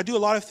 I do a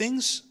lot of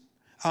things.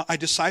 I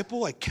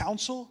disciple, I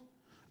counsel,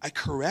 I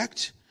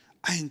correct,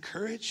 I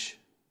encourage.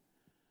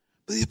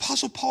 But the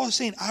Apostle Paul is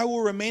saying, I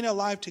will remain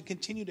alive to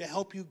continue to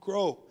help you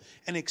grow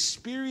and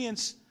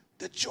experience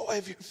the joy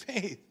of your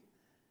faith.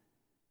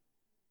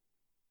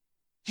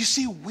 You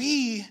see,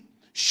 we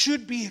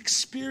should be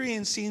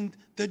experiencing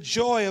the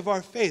joy of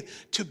our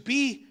faith. To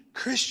be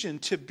Christian,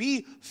 to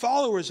be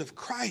followers of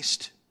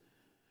Christ,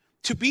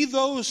 to be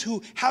those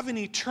who have an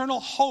eternal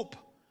hope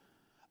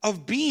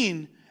of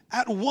being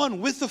at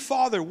one with the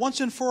Father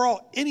once and for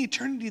all in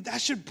eternity,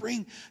 that should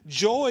bring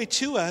joy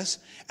to us,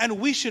 and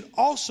we should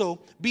also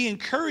be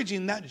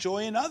encouraging that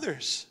joy in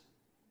others.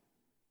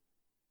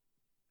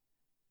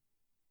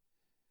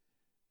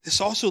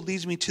 This also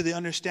leads me to the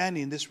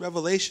understanding, this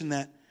revelation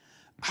that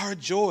our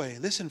joy,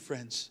 listen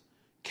friends,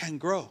 can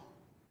grow.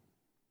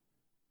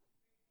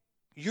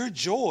 Your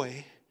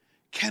joy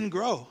can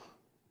grow.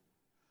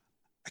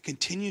 I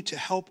continue to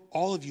help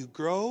all of you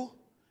grow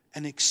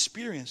and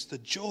experience the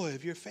joy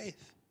of your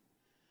faith.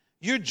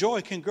 Your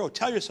joy can grow.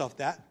 Tell yourself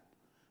that.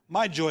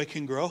 My joy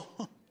can grow.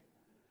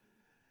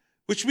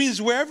 Which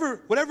means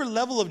whatever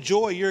level of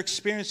joy you're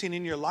experiencing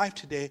in your life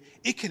today,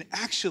 it can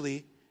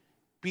actually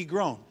be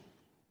grown.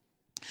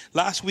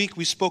 Last week,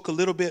 we spoke a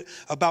little bit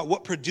about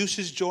what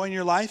produces joy in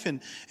your life,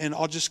 and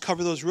I'll just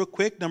cover those real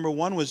quick. Number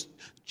one was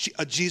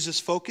a Jesus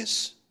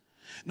focus.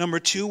 Number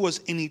two was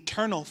an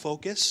eternal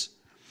focus.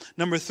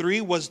 Number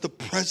three was the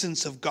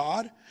presence of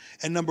God.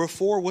 And number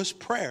four was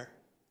prayer.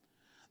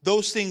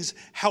 Those things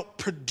help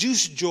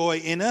produce joy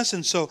in us.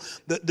 And so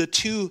the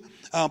 2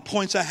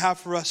 points I have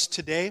for us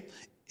today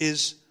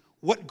is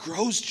what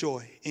grows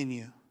joy in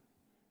you?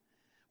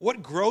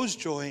 What grows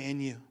joy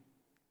in you?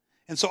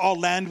 And so I'll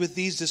land with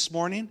these this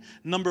morning.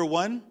 Number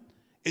one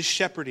is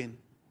shepherding.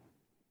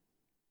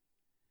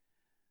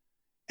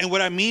 And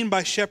what I mean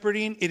by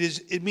shepherding,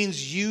 it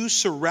means you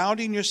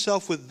surrounding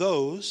yourself with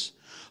those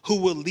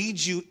who will lead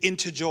you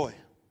into joy.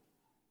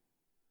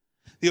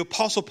 The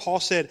Apostle Paul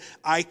said,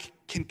 I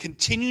can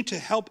continue to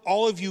help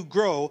all of you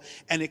grow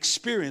and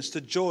experience the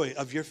joy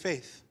of your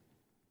faith.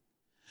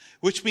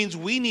 Which means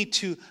we need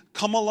to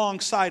come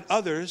alongside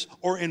others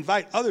or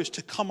invite others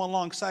to come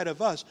alongside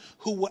of us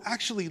who will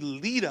actually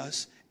lead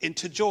us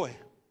into joy.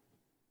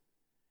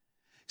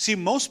 See,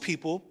 most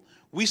people,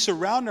 we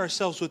surround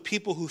ourselves with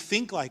people who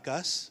think like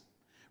us,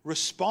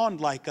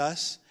 respond like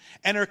us,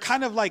 and are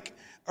kind of like,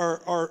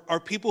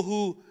 are people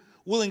who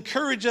will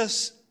encourage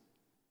us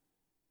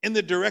in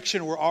the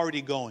direction we're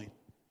already going.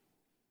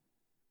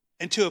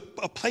 And to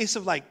a place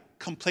of like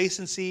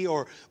complacency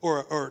or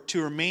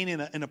to remain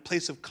in a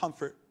place of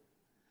comfort.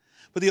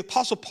 But the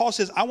Apostle Paul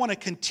says, I want to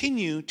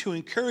continue to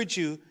encourage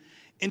you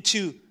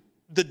into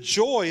the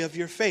joy of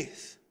your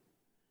faith.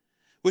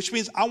 Which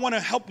means I want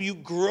to help you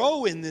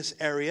grow in this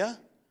area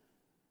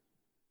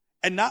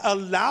and not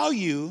allow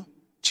you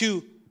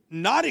to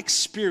not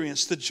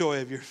experience the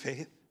joy of your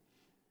faith.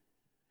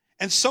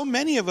 And so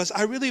many of us,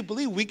 I really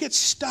believe, we get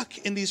stuck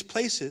in these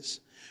places.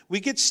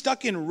 We get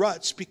stuck in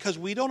ruts because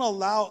we don't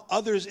allow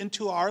others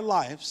into our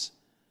lives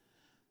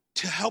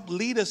to help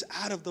lead us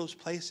out of those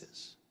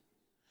places.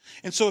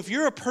 And so if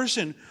you're a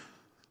person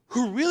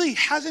who really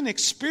hasn't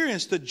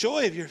experienced the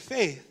joy of your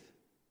faith,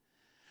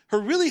 who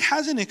really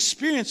hasn't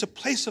experienced a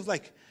place of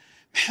like,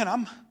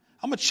 man,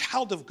 I'm a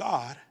child of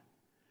God.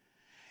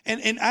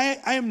 And I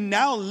am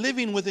now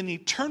living with an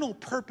eternal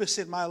purpose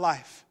in my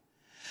life.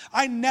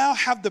 I now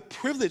have the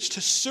privilege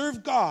to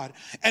serve God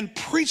and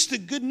preach the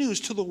good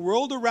news to the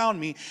world around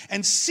me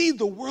and see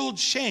the world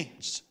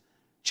changed.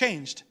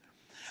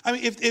 I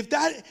mean, if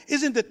that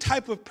isn't the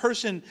type of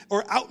person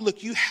or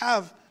outlook you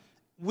have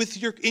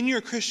in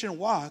your Christian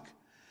walk,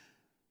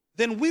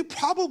 then we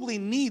probably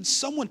need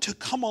someone to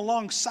come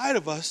alongside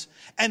of us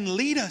and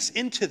lead us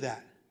into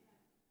that.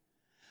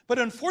 But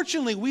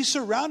unfortunately, we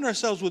surround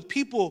ourselves with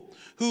people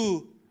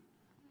who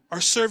are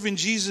serving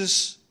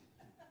Jesus,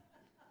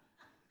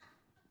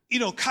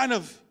 kind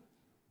of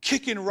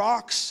kicking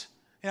rocks.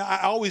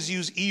 I always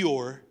use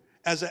Eeyore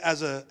as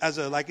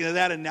a like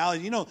that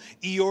analogy.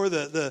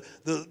 Eeyore,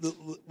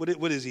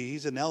 what is he?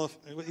 He's an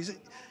elephant. What is he?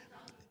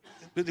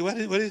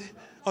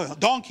 Oh,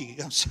 donkey.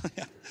 I'm sorry.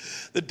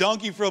 The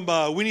donkey from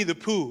Winnie the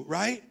Pooh,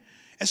 right?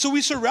 And so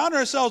we surround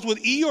ourselves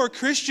with Eeyore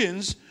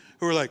Christians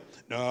who are like,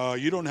 no,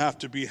 you don't have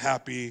to be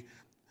happy.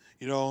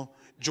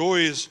 Joy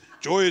is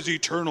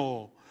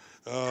eternal.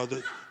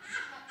 The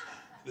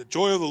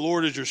joy of the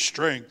Lord is your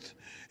strength.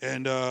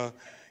 And,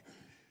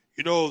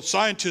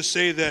 scientists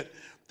say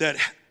that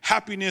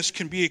happiness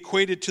can be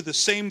equated to the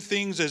same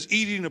things as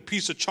eating a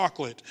piece of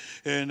chocolate.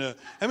 And,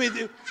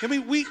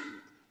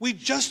 we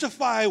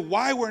justify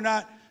why we're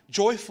not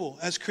joyful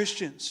as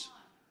Christians.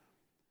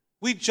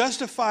 We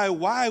justify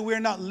why we're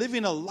not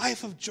living a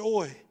life of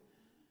joy.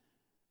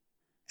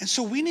 And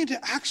so we need to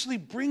actually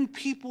bring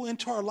people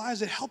into our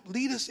lives that help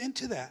lead us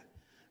into that.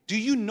 Do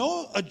you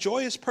know a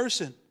joyous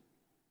person?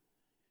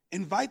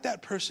 Invite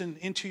that person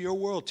into your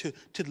world to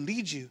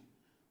lead you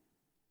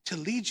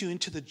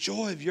into the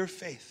joy of your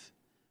faith,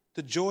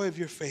 the joy of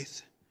your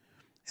faith.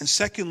 And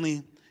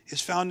secondly,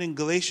 is found in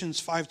Galatians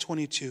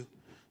 5:22.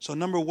 So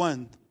number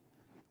one,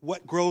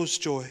 what grows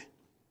joy?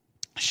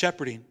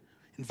 Shepherding,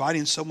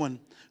 inviting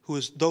someone who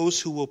is those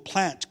who will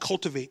plant,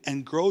 cultivate,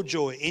 and grow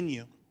joy in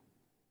you.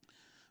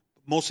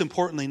 Most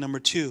importantly, number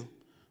two,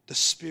 the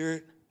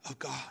Spirit of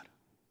God.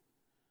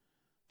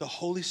 The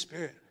Holy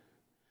Spirit.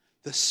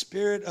 The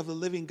Spirit of the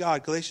living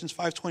God. Galatians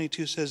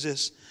 5:22 says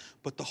this,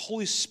 but the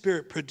Holy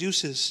Spirit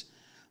produces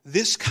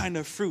this kind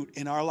of fruit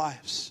in our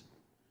lives.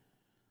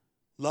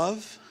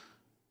 Love,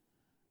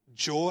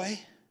 joy,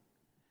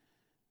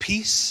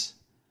 peace,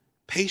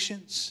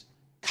 patience,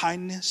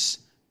 kindness,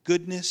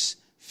 goodness,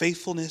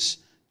 faithfulness,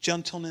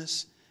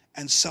 gentleness,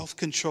 and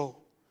self-control.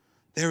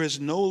 There is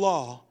no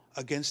law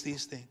against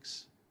these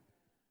things.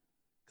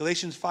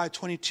 Galatians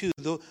 5:22,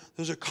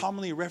 those are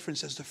commonly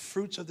referenced as the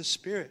fruits of the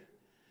Spirit.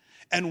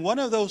 And one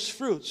of those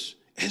fruits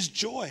is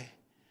joy,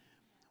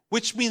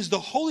 which means the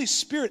Holy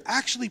Spirit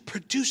actually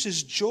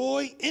produces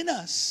joy in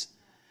us.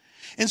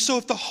 And so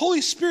if the Holy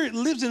Spirit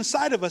lives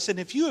inside of us, and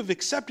if you have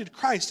accepted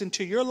Christ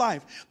into your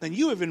life, then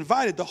you have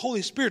invited the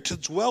Holy Spirit to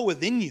dwell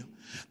within you.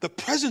 The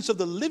presence of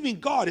the living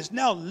God is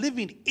now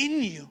living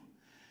in you.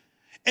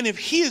 And if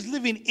he is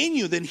living in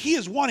you, then he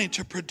is wanting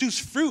to produce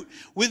fruit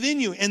within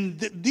you. And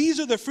these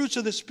are the fruits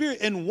of the Spirit.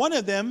 And one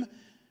of them,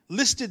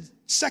 listed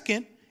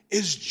second,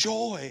 is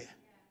joy.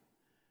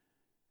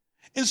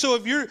 And so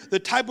if you're the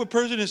type of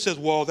person that says,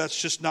 well, that's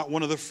just not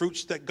one of the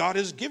fruits that God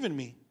has given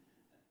me,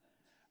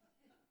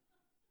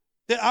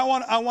 then I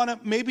want to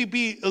maybe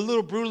be a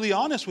little brutally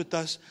honest with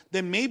us,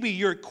 then maybe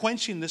you're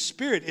quenching the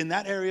Spirit in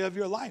that area of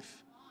your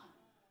life.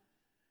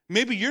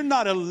 Maybe you're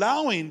not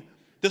allowing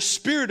the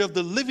Spirit of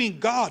the living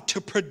God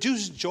to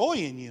produce joy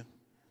in you.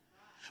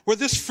 Where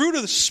this fruit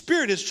of the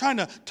Spirit is trying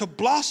to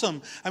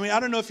blossom. I mean, I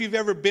don't know if you've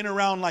ever been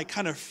around like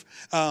kind of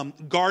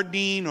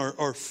gardening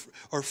or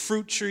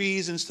fruit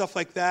trees and stuff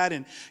like that.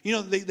 And,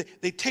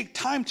 they take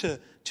time to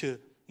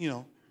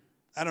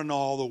I don't know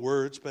all the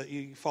words, but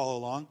you follow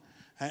along.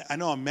 I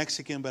know I'm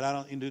Mexican, but I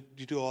don't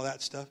do all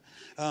that stuff.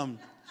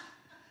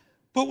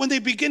 But when they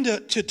begin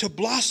to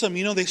blossom,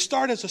 they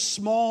start as a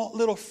small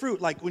little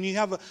fruit. Like when you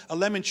have a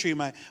lemon tree,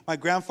 my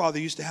grandfather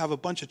used to have a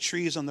bunch of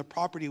trees on the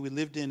property we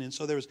lived in. And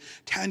so there was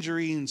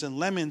tangerines and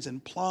lemons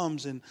and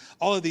plums and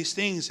all of these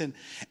things.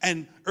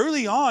 And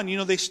early on,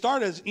 they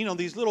start as,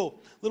 these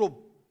little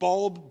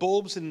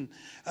bulbs and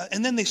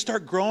then they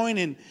start growing.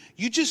 And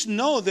you just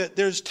know that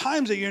there's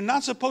times that you're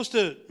not supposed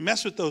to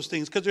mess with those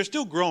things because they're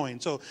still growing.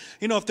 So,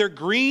 if they're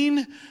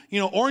green,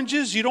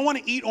 oranges, you don't want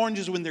to eat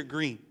oranges when they're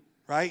green.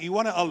 Right? You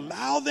want to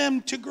allow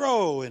them to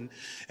grow, and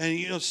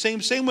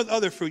same with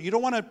other fruit. You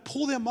don't want to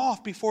pull them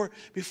off before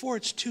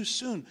it's too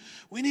soon.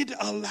 We need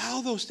to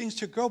allow those things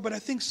to grow. But I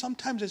think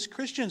sometimes as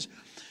Christians,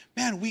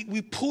 man,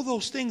 we pull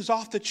those things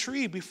off the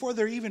tree before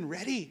they're even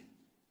ready.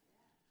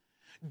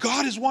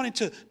 God is wanting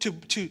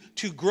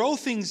to grow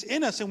things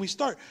in us, and we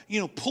start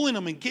pulling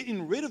them and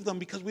getting rid of them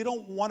because we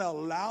don't want to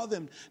allow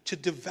them to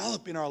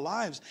develop in our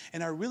lives.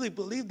 And I really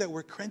believe that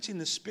we're quenching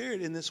the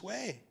Spirit in this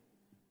way.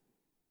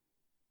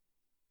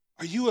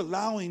 Are you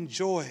allowing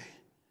joy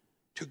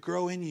to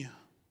grow in you?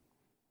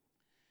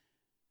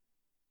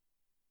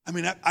 I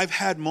mean, I've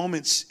had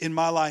moments in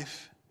my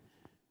life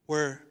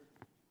where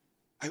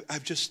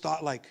I've just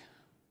thought like,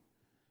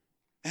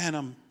 man,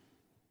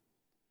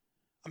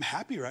 I'm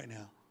happy right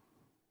now.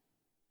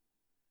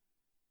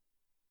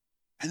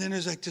 And then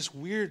there's like this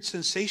weird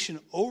sensation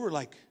over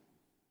like,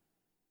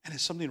 and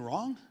is something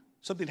wrong?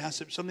 Something has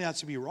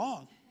to be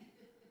wrong.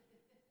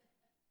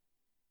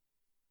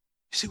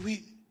 You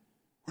see,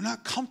 we're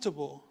not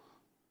comfortable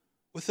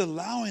with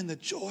allowing the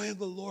joy of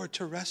the Lord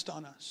to rest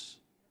on us.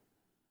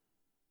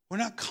 We're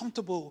not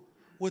comfortable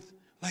with,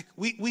 like,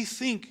 we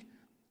think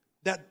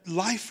that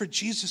life for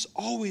Jesus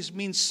always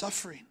means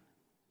suffering.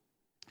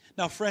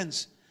 Now,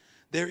 friends,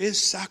 there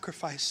is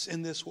sacrifice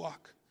in this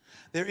walk.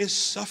 There is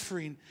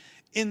suffering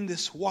in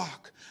this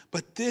walk.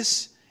 But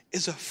this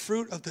is a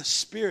fruit of the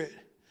Spirit.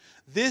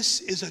 This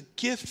is a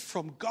gift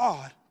from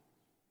God.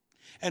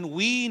 And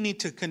we need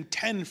to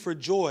contend for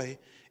joy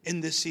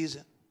in this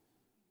season.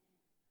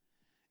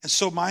 And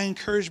so my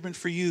encouragement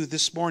for you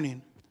this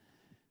morning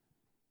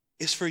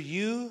is for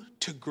you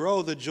to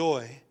grow the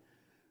joy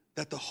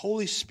that the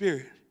Holy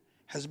Spirit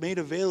has made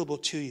available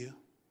to you.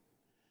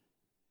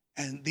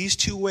 And these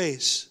two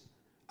ways,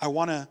 I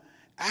want to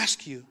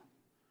ask you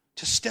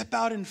to step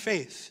out in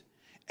faith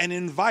and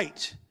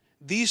invite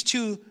these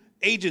two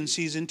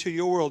agencies into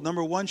your world.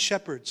 Number one,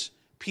 shepherds,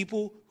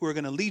 people who are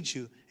going to lead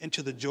you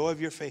into the joy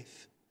of your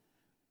faith.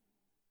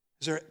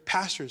 Is there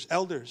pastors,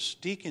 elders,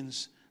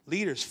 deacons,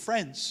 leaders,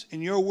 friends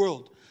in your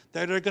world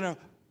that are going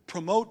to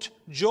promote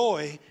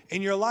joy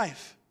in your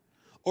life?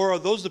 Or are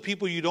those the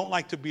people you don't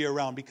like to be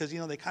around because,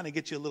 they kind of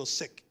get you a little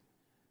sick?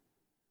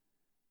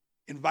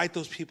 Invite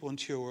those people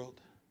into your world.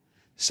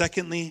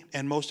 Secondly,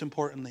 and most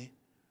importantly,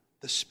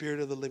 the Spirit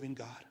of the living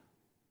God.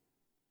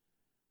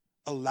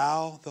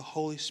 Allow the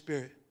Holy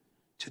Spirit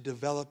to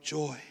develop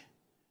joy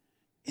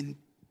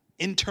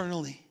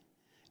internally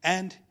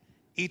and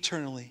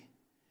eternally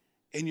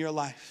in your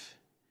life.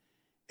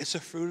 It's a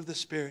fruit of the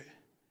Spirit.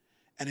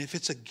 And if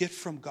it's a gift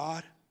from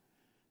God,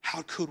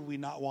 how could we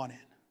not want it?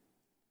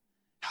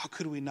 How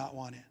could we not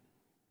want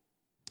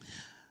it?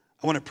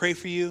 I want to pray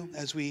for you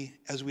as we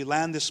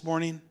land this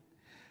morning.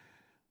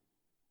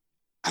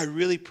 I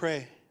really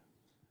pray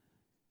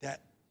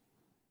that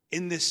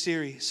in this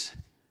series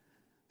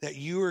that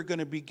you are going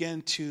to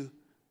begin to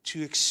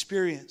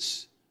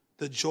experience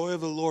the joy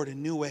of the Lord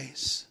in new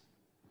ways.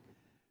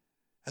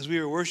 As we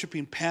were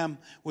worshiping, Pam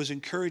was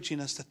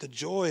encouraging us that the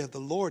joy of the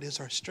Lord is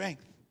our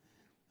strength.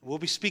 We'll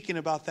be speaking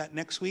about that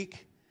next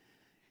week.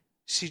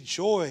 See,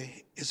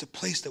 joy is a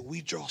place that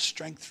we draw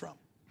strength from.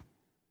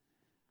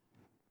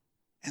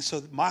 And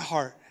so my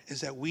heart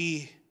is that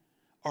we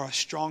are a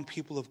strong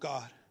people of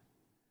God.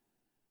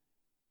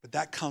 But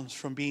that comes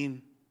from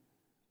being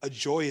a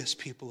joyous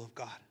people of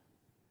God.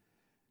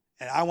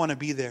 And I want to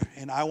be there.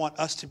 And I want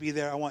us to be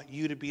there. I want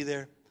you to be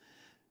there.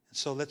 And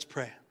so let's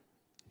pray.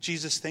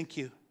 Jesus, thank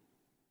you.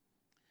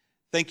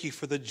 Thank you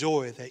for the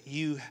joy that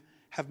you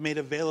have made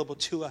available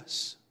to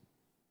us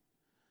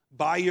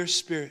by your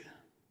Spirit.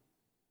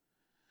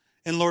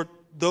 And Lord,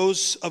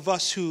 those of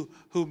us who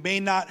may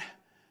not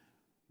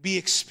be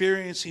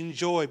experiencing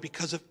joy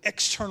because of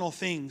external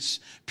things,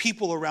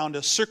 people around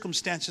us,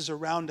 circumstances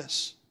around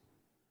us,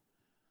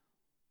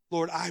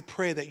 Lord, I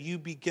pray that you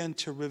begin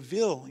to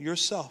reveal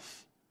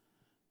yourself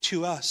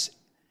to us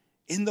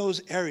in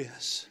those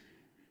areas,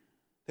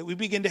 that we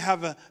begin to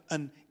have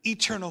an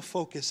eternal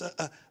focus,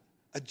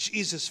 a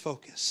Jesus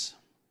focus,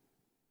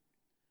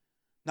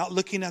 not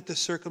looking at the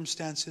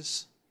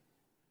circumstances,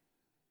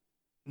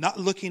 not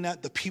looking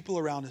at the people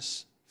around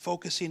us,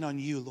 focusing on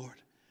you, Lord,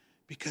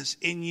 because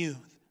in you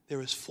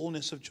there is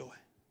fullness of joy.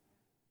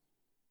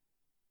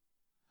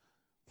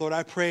 Lord,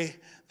 I pray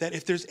that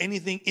if there's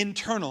anything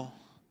internal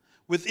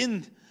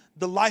within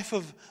the life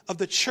of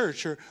the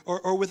church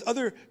or with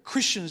other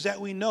Christians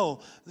that we know,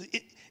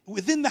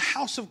 within the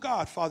house of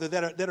God, Father,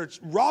 that are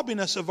robbing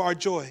us of our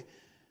joy,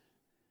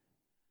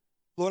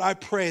 Lord, I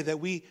pray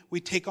that we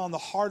take on the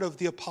heart of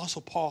the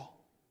Apostle Paul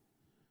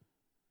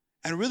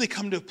and really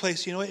come to a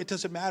place, it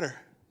doesn't matter.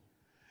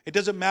 It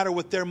doesn't matter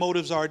what their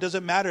motives are. It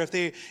doesn't matter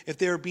if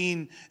they're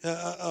being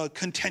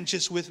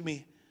contentious with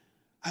me.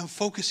 I'm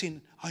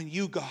focusing on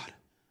you, God.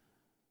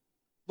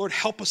 Lord,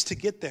 help us to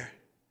get there.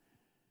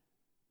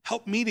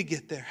 Help me to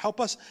get there.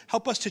 Help us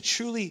to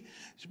truly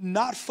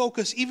not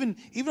focus even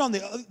on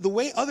the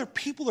way other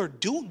people are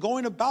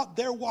going about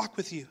their walk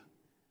with you.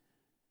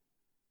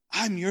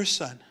 I'm your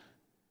son.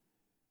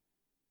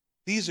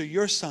 These are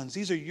your sons.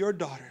 These are your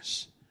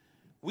daughters.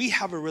 We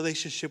have a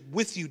relationship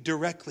with you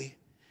directly,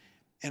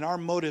 and our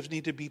motives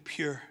need to be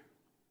pure.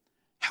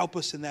 Help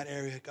us in that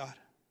area, God.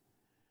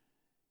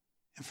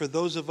 And for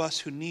those of us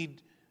who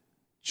need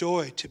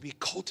joy to be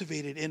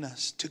cultivated in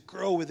us, to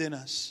grow within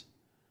us,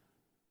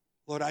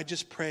 Lord, I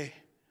just pray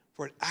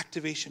for an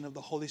activation of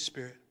the Holy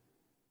Spirit.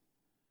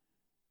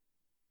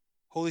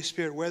 Holy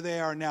Spirit, where they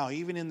are now,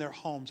 even in their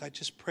homes, I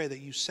just pray that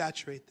you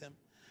saturate them,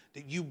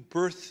 that you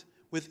birth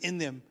within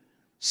them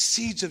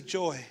seeds of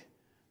joy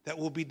that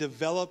will be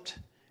developed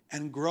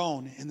and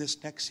grown in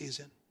this next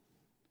season.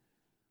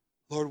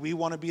 Lord, we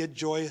want to be a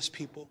joyous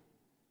people.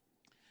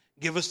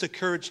 Give us the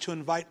courage to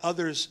invite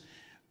others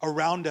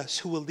around us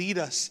who will lead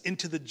us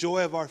into the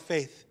joy of our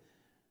faith.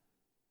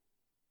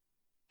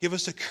 Give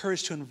us the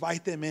courage to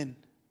invite them in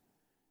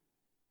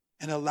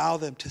and allow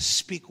them to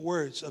speak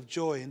words of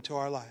joy into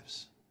our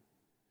lives.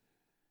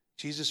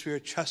 Jesus, we are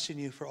trusting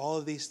you for all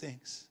of these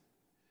things.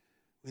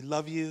 We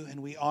love you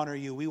and we honor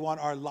you. We want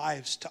our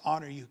lives to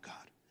honor you, God.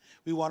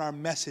 We want our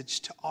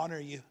message to honor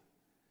you.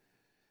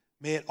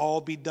 May it all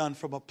be done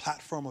from a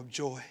platform of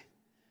joy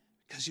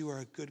because you are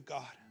a good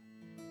God.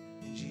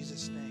 In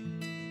Jesus' name.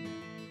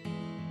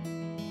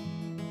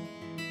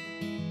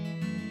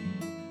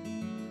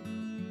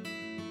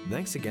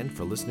 Thanks again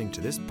for listening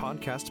to this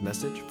podcast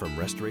message from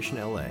Restoration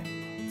LA.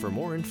 For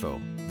more info,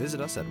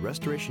 visit us at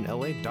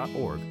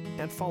restorationla.org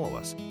and follow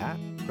us at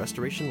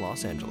Restoration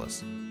Los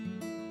Angeles.